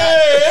 Yeah.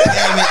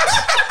 Damn it.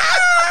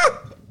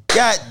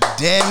 God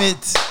damn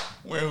it.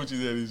 Wearing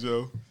Hoochie Daddy,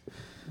 Joe.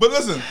 But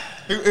listen,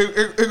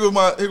 here goes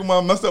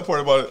my messed up part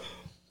about it.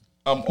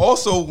 I'm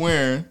also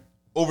wearing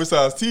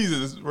oversized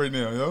tees right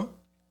now, yo.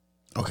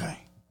 Okay.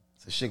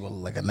 So shit gonna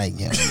look like a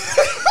nightgown.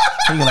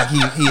 He look like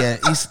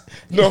he's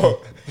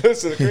No,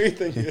 listen, the crazy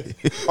thing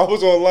is, I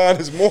was online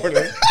this morning.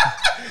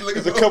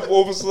 There's a couple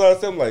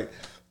oversized. I'm like,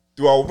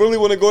 do I really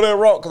want to go that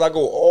route? Because I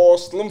go all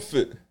slim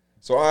fit.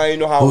 So I ain't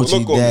know how it would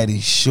look Hoochie on me. Daddy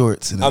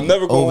shorts and I'm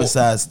never an gonna-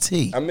 oversized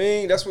tee. I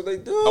mean, that's what they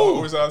do. I want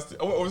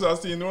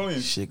oversized tee in New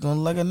Orleans. Shit gonna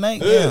look like a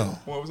nightgown. Yeah.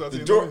 I want oversized tee The in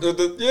New Jor-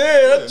 Orleans.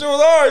 that joint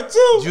was all right,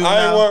 too.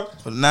 I ain't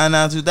want. For the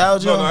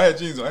 99-2000, No, I had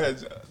jeans on. I had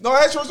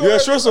shorts on. You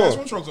had shorts I had on.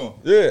 swim trunks on.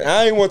 Yeah,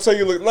 I ain't want to tell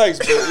you look nice,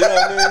 but you know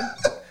what I mean?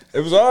 It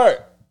was all right.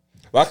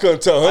 But I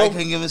couldn't tell Why you him.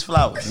 couldn't give him his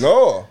flowers?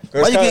 No.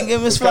 Why you can't give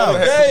him his I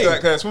flowers? Hey.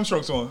 had swim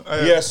trunks on. I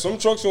had, Yeah, some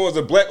trunks on was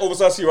a black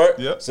oversized tee, right?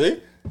 Yep. See?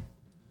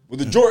 With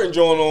the Jordan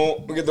joint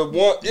on, we get the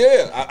one.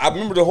 Yeah, I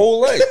remember the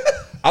whole leg.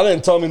 I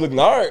didn't tell him he looking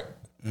all right.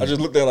 I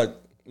just looked at like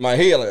my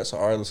head like that's an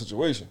all right little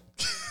situation.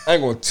 I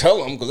ain't gonna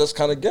tell him because that's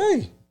kind of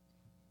gay.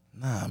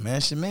 Nah, man,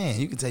 that's your man.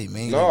 You can tell your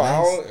man. No, look I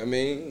nice. don't. I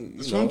mean,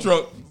 you swim know,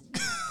 trunk.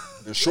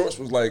 the shorts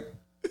was like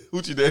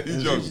Hoochie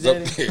Daddy jokes. was up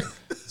there.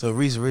 So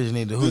Reese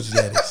originated the Hoochie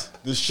Daddies.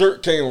 The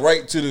shirt came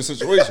right to the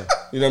situation.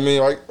 You know what I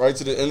mean? Right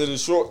to the end of the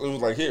short. It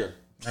was like here.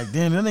 Like,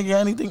 damn, that nigga got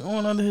anything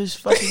on under his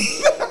fucking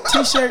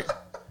t-shirt?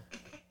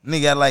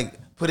 Nigga got like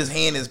put his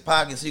hand in his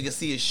pocket so you can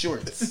see his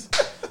shorts.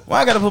 Why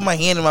I gotta put my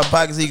hand in my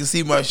pocket so you can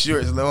see my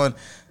shorts, Lord?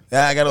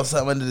 I got on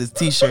something under this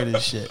t-shirt and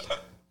shit.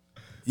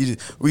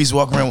 We used to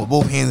walk around with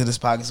both hands in his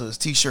pocket, so his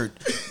t-shirt,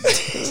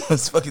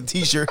 his fucking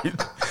t-shirt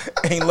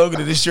ain't longer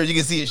than this shirt. You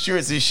can see his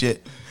shirts and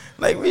shit.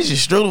 Like, we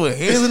just strolling with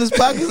hands in his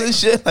pockets and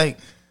shit. Like,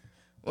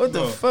 what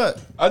the fuck?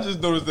 I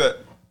just noticed that,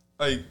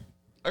 like,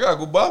 I gotta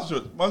go buy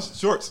shorts. My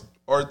shorts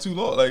are too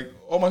long. Like,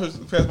 all my shorts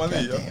past my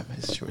knee. Damn,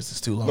 his shorts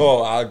is too long.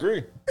 No, I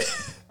agree.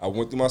 I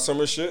went through my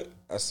summer shit.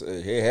 I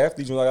said, hey, half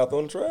these ones I got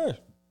thrown in the trash.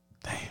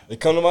 Damn. They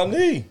come to my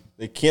knee.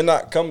 They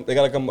cannot come. They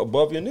gotta come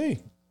above your knee.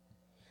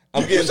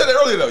 You said that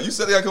earlier though. You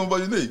said they gotta come above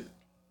your knee.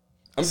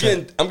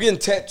 I'm getting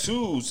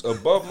tattoos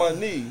above my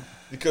knee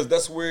because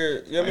that's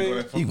where, you know what I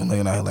mean? You gonna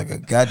look out here like a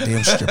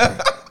goddamn stripper.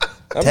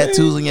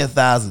 Tattoos on your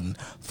thighs and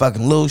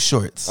fucking little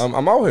shorts. I'm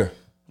out here.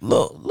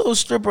 Little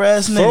stripper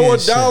ass nigga. Throw a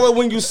and shit. dollar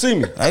when you see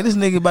me. Like, this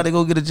nigga about to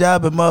go get a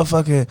job at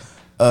motherfucking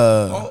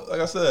Like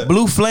I said,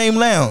 Blue Flame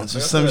Lounge or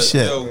like I some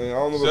said, shit. yo, Man, I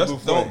don't know about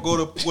just Blue don't Flame.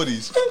 go to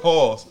Woody's.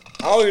 Pause.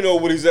 I don't even know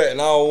what he's at,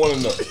 and I don't want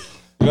to know.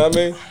 You know what I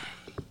mean?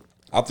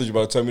 I thought you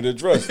about to tell me the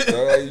address.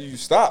 You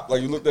stopped.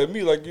 Like, you looked at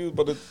me like you was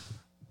about to.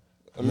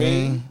 I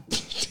mean,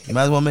 You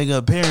might as well make an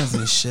appearance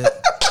and shit.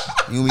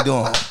 You gonna be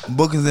doing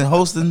bookings and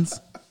hostings.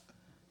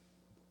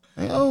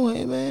 Like, oh,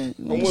 hey, man.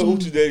 I'm with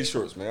Hoochie Daddy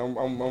shorts, man.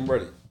 I'm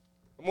ready.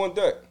 I'm on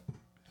deck.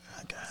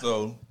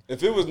 So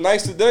If it was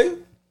nice today,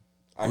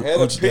 I had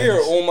a Hoochie pair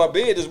Daddies. on my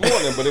bed this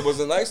morning, but it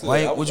wasn't nice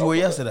today. What you wear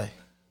yesterday?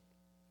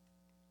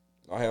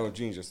 I had on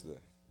jeans yesterday.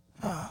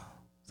 How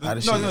no,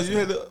 the shit you yesterday?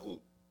 had the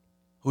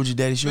Hoochie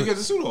Daddy you shirts? had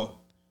the suit on.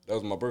 That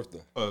was my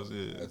birthday. Oh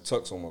yeah. I had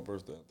tux on my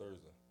birthday on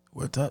Thursday.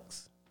 Wear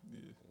tux.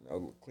 I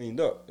was cleaned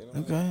up. You know?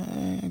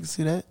 Okay, I can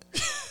see that.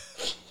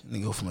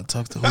 Nigga go from a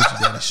tux to Hoochie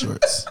Daddy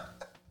shorts.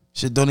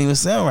 Shit don't even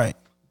sound right.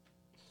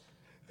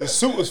 The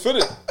suit was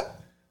fitted.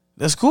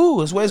 That's cool.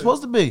 That's where it's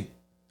supposed to be.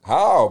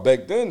 How?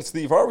 Back then,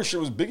 Steve Harvey shit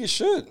was big as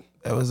shit.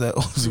 That was that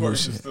old school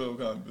Marcus shit. is still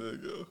kind of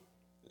big, yo.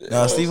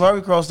 Nah, Steve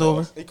Harvey crossed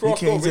over. He crossed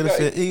came over. to the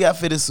fit. He got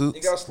fitted suits.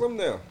 He got slim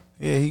down.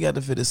 Yeah, he got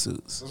the fitted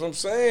suits. That's what I'm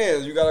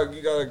saying. You gotta,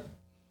 You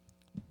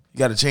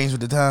got to change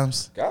with the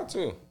times. got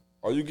to.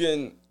 Are you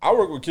getting? I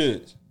work with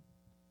kids.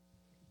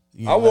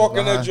 You I ain't walk left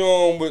in that behind.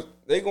 joint with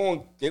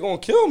they gonna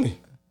kill me,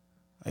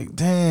 Like,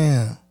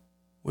 damn.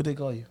 What they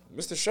call you?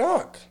 Mr.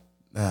 Shock.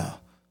 Nah.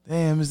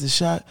 Damn, Mr.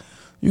 Shock.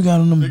 You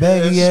got on them Big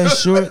baggy ass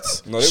ass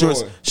shorts. No, they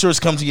shorts, won't. shorts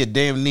come to your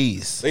damn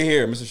knees. They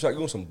here, Mr. Shock.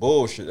 You on some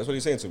bullshit? That's what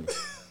he's saying to me.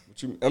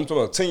 I'm talking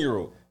about a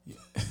 10-year-old. You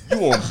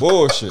on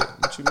bullshit?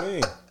 What you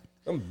mean?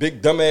 Them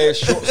big dumb ass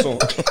shorts on.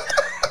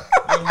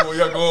 Young boy,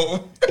 y'all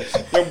go.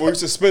 Young boy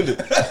suspended.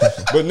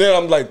 But now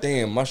I'm like,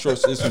 damn, my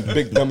shorts is some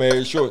big dumb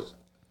ass shorts.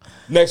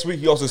 Next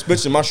week he on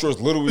suspension. My shorts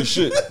little as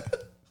shit.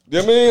 You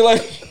know what I mean?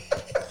 Like,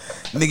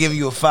 And they giving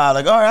you a file.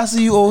 Like, all right, I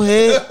see you, old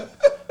head.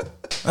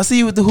 I see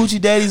you with the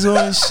Hoochie Daddies on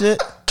and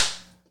shit.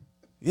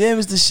 Yeah,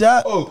 Mr.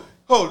 Shock. Oh,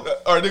 hold.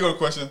 All right, they go to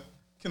question.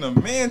 Can a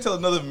man tell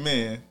another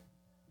man,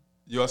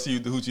 yo, I see you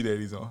with the Hoochie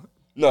Daddies on?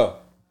 no.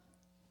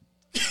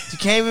 You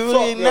can't even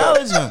really Fuck no.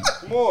 acknowledge him.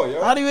 Come on,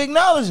 yo. How do you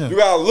acknowledge him? You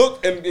gotta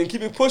look and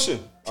keep it pushing.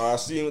 All right, I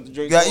see him with the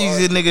drink. You got you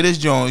see a nigga this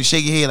joint. You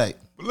shake your head like,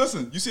 But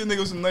listen, you see a nigga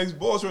with some nice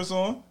ball shorts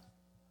on.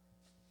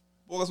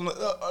 Boy, got some,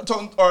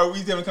 talking, all right, we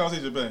having a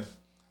conversation, man.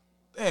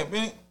 Damn,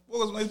 man, boy,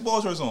 got some nice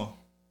ball shorts on.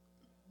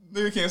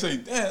 Nigga can't say,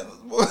 damn,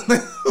 boy,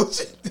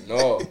 Hoochie.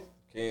 No,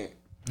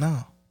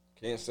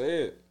 can't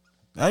say it.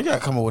 now you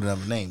gotta come up with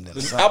another name then.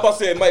 I'm about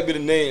to say it might be the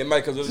name. It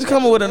might because Just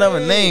come up with another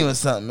name or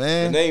something, The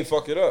man. name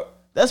fuck it up.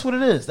 That's what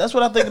it is. That's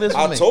what I think it is for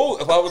I me.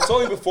 was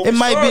telling you before. It we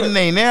might be started. the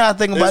name. Now I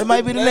think about it, It's it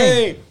might be the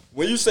name.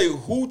 When you say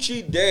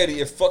Hoochie Daddy,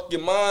 it fuck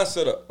your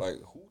mindset up. Like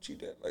Hoochie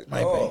Daddy, like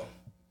Might no,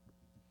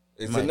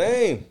 it's Might the be.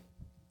 name.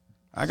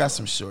 I got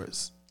some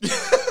shorts.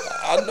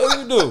 I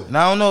know you do. And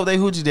I don't know if they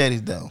Hoochie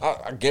Daddies though.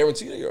 I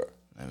guarantee they are.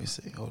 Let me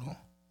see. Hold on.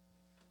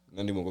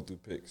 Then they won't go through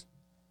pics.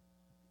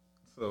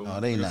 So, No,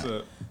 they like I not.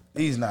 said,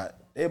 These not.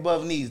 They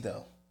above knees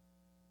though.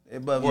 They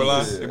above Borderline.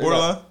 knees. They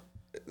borderline.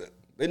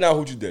 They not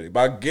Hoochie Daddy, but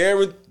I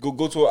guarantee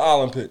go to an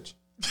island pitch.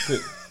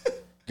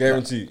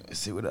 Guaranteed. Let's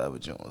see where the other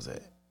joint was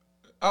at.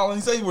 Alan,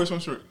 he said he wears some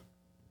shirt.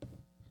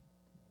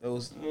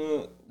 Those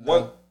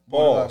One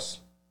pause.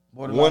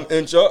 borderline 1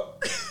 inch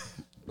up.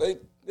 Like,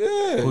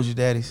 yeah. Hoochie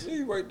Daddies.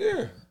 See right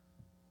there.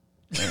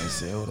 Let me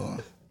see. Hold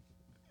on.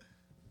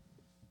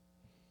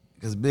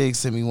 Because Big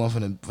sent me one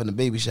from the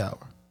baby shower.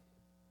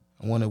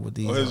 I wonder what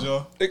these Oh, his are.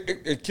 John.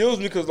 It kills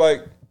me because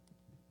like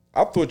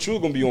I thought you were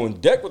gonna be on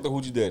deck with the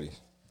Hoochie Daddies.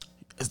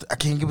 I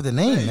can't give it the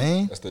name,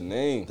 man. That's the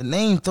name. The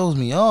name throws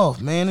me off,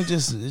 man. It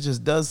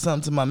just does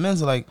something to my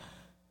mental. Like,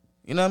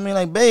 you know what I mean?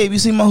 Like, babe, you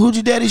see my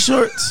Hoochie Daddy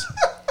shorts?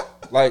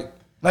 Like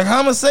Like, how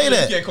I'ma say You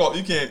that? can't call.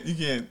 You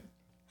can't.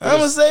 How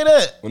I'ma say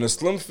that? when the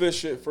Slim Fit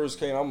shit first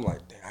came, I'm like,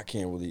 damn,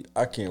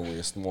 I can't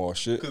wear small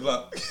shit. Cause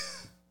like,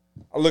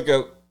 I look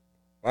at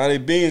Lonnie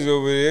Beans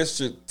over there, it's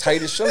shit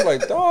tight as shit. I'm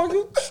like, dog,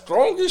 you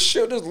strong as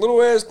shit, with this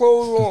little ass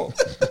clothes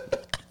on.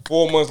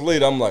 4 months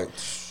later, I'm like,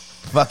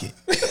 Fuck it.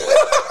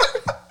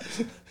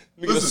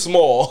 nigga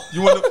small.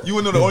 you want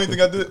to know the only thing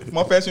I did?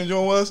 My fashion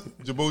joint was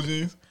Jabot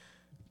jeans.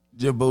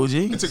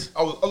 Jabouji.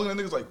 I was looking at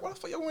niggas like, why the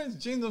fuck y'all wearing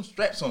jeans with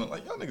straps on it?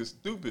 Like, y'all niggas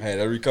stupid. Had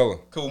every color.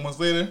 Couple months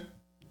later,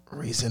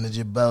 Racing the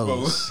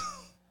Jabos.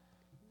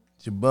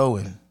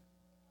 Jaboing.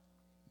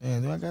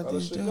 Man, do I got How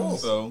these that shit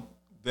Jones? so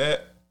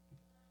that,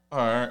 all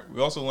right. We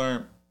also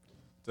learned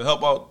to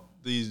help out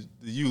the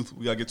youth,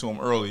 we got to get to them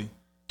early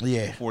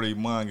Yeah, before their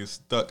mind gets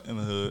stuck in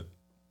the hood.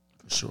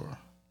 for sure.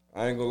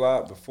 I ain't gonna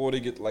lie, before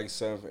they get to like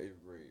 7th or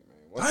 8th grade, man.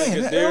 Once they Damn,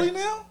 get that there, early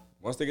now?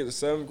 once they get to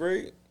 7th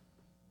grade,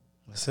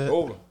 That's it.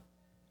 over.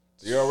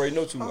 You already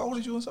know too How old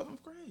much. is you in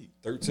 7th grade?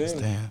 13.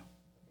 Damn.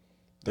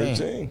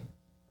 13.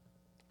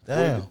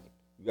 Damn.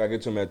 You gotta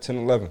get to them at 10,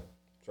 11.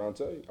 Trying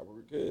to tell you, I was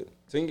a kid.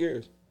 10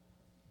 years.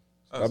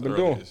 That's I've been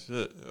early doing. as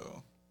shit,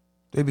 yo.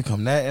 They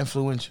become that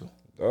influential.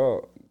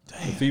 Dog.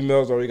 Damn. The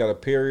females already got a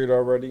period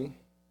already.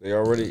 They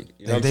already,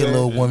 you know what I'm They saying?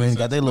 little women Makes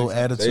got their sense. little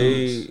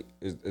attitudes.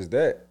 They is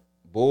that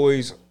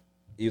boys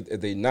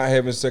if they not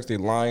having sex, they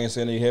lying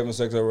saying they having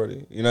sex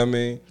already. You know what I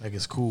mean? Like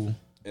it's cool.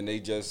 And they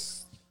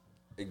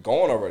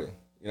going already.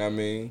 You know what I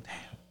mean? Damn.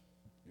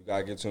 You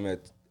gotta get to them at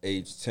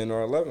age 10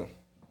 or 11.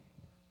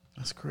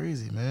 That's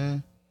crazy,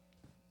 man.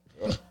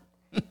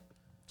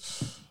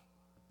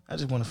 I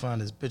just want to find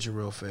this picture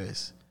real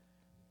fast.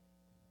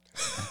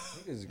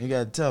 You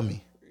gotta tell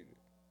me.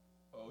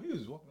 Oh, he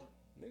was walking up.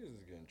 Niggas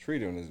is getting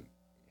treated on this.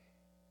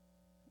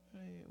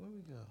 Hey, where we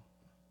go?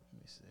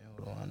 Let me see.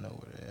 Hold on, I know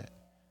where they're at.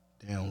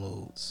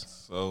 Downloads.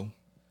 So,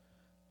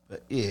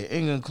 But yeah,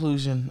 in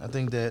conclusion, I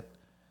think that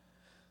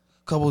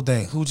couple of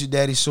things. Hoochie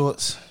Daddy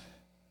shorts,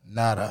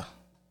 nada.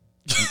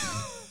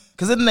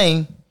 Cause of the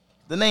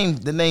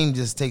name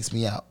just takes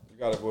me out. You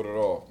gotta vote it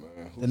off,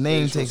 man. The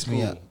name Who's takes me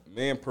cool? out.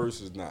 Man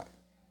purse is not.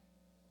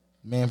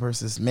 Man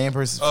versus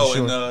for oh,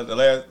 sure. and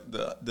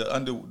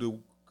the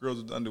girls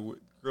with the underwear,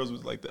 girls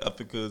with like the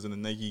Ethicas and the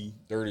Nike.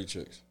 Dirty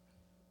chicks.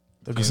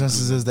 The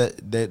consensus is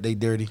that they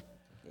dirty.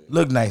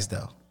 Look nice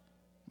though.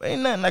 But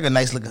ain't nothing like a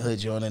nice looking hood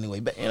joint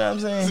anyway. But you know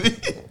what I'm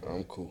saying?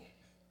 I'm cool.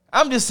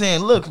 I'm just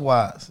saying look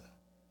wise.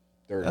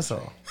 Dirty. That's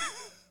all.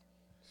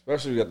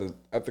 Especially you got the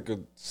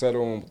Ethica set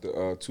on with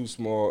the two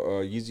small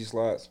Yeezy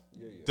slides.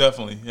 Yeah.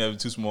 Definitely have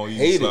two small Hate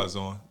Yeezy it. slides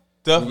on.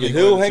 Definitely. Your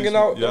heel gonna have the hanging two-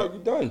 out, Yeah. dog, you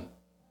done.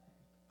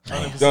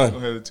 100% Done.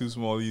 gonna have the two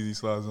small Yeezy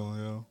slides on,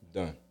 yo.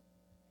 Done.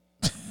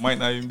 Might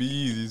not even be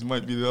Yeezys.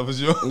 Might be the other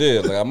joint. Yeah,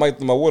 like I might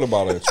throw my water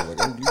bottle at you.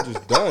 Like you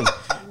just done.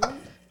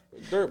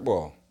 Dirt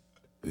ball.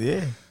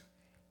 Yeah.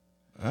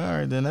 All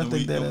right, then I And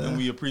think we, that. and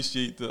we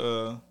appreciate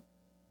the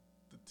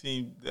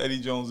team, the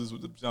Eddie Joneses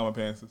with the pajama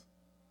pants.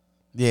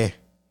 Yeah.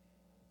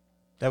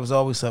 That was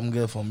always something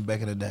good for me back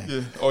in the day.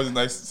 Yeah, always a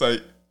nice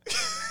sight.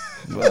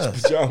 It was.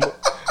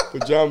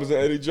 Pajamas and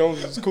Eddie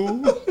Jones is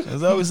cool. It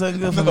was always something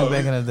good for me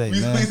back in the day,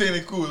 we man. saying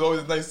it cool. It's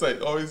always a nice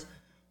sight. Always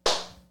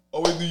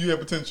knew you had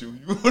potential.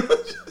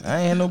 I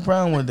ain't had no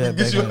problem with that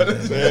Get back you in the out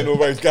of day. Man,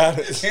 nobody's got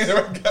it. Ain't the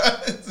right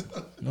guys.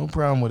 No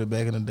problem with it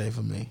back in the day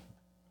for me.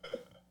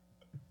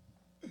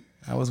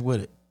 I was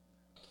with it.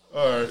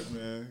 All right,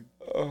 man.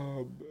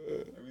 Oh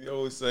man. We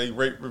always say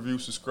rate, review,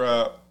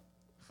 subscribe.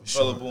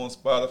 Available on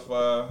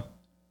Spotify,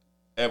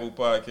 Apple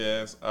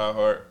Podcasts,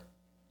 iHeart.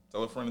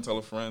 Tell a friend and tell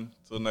a friend.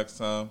 Till next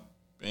time,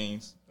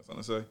 Beans. That's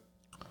something to say.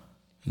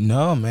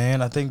 No,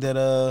 man. I think that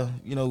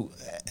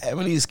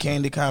having these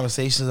candid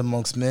conversations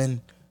amongst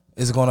men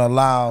is going to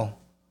allow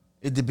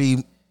it to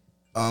be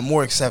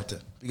more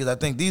accepted. Because I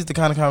think these are the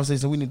kind of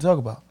conversations we need to talk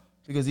about.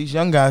 Because these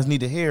young guys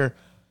need to hear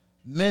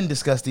men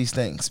discuss these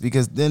things.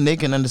 Because then they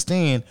can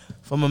understand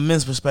from a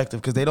men's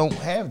perspective. Because they don't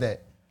have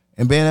that.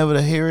 And being able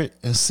to hear it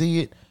and see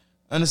it,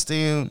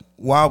 understand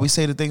why we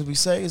say the things we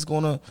say is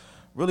going to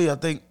really, I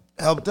think,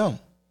 help them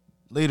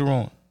later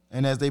on.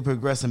 And as they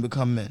progress and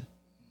become men.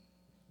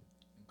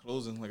 In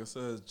closing, like I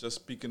said, it's Just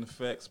Speaking the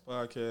Facts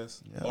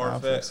podcast. Yeah, Our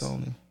facts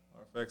only.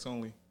 Our facts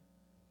only.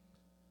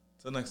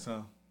 Till next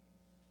time.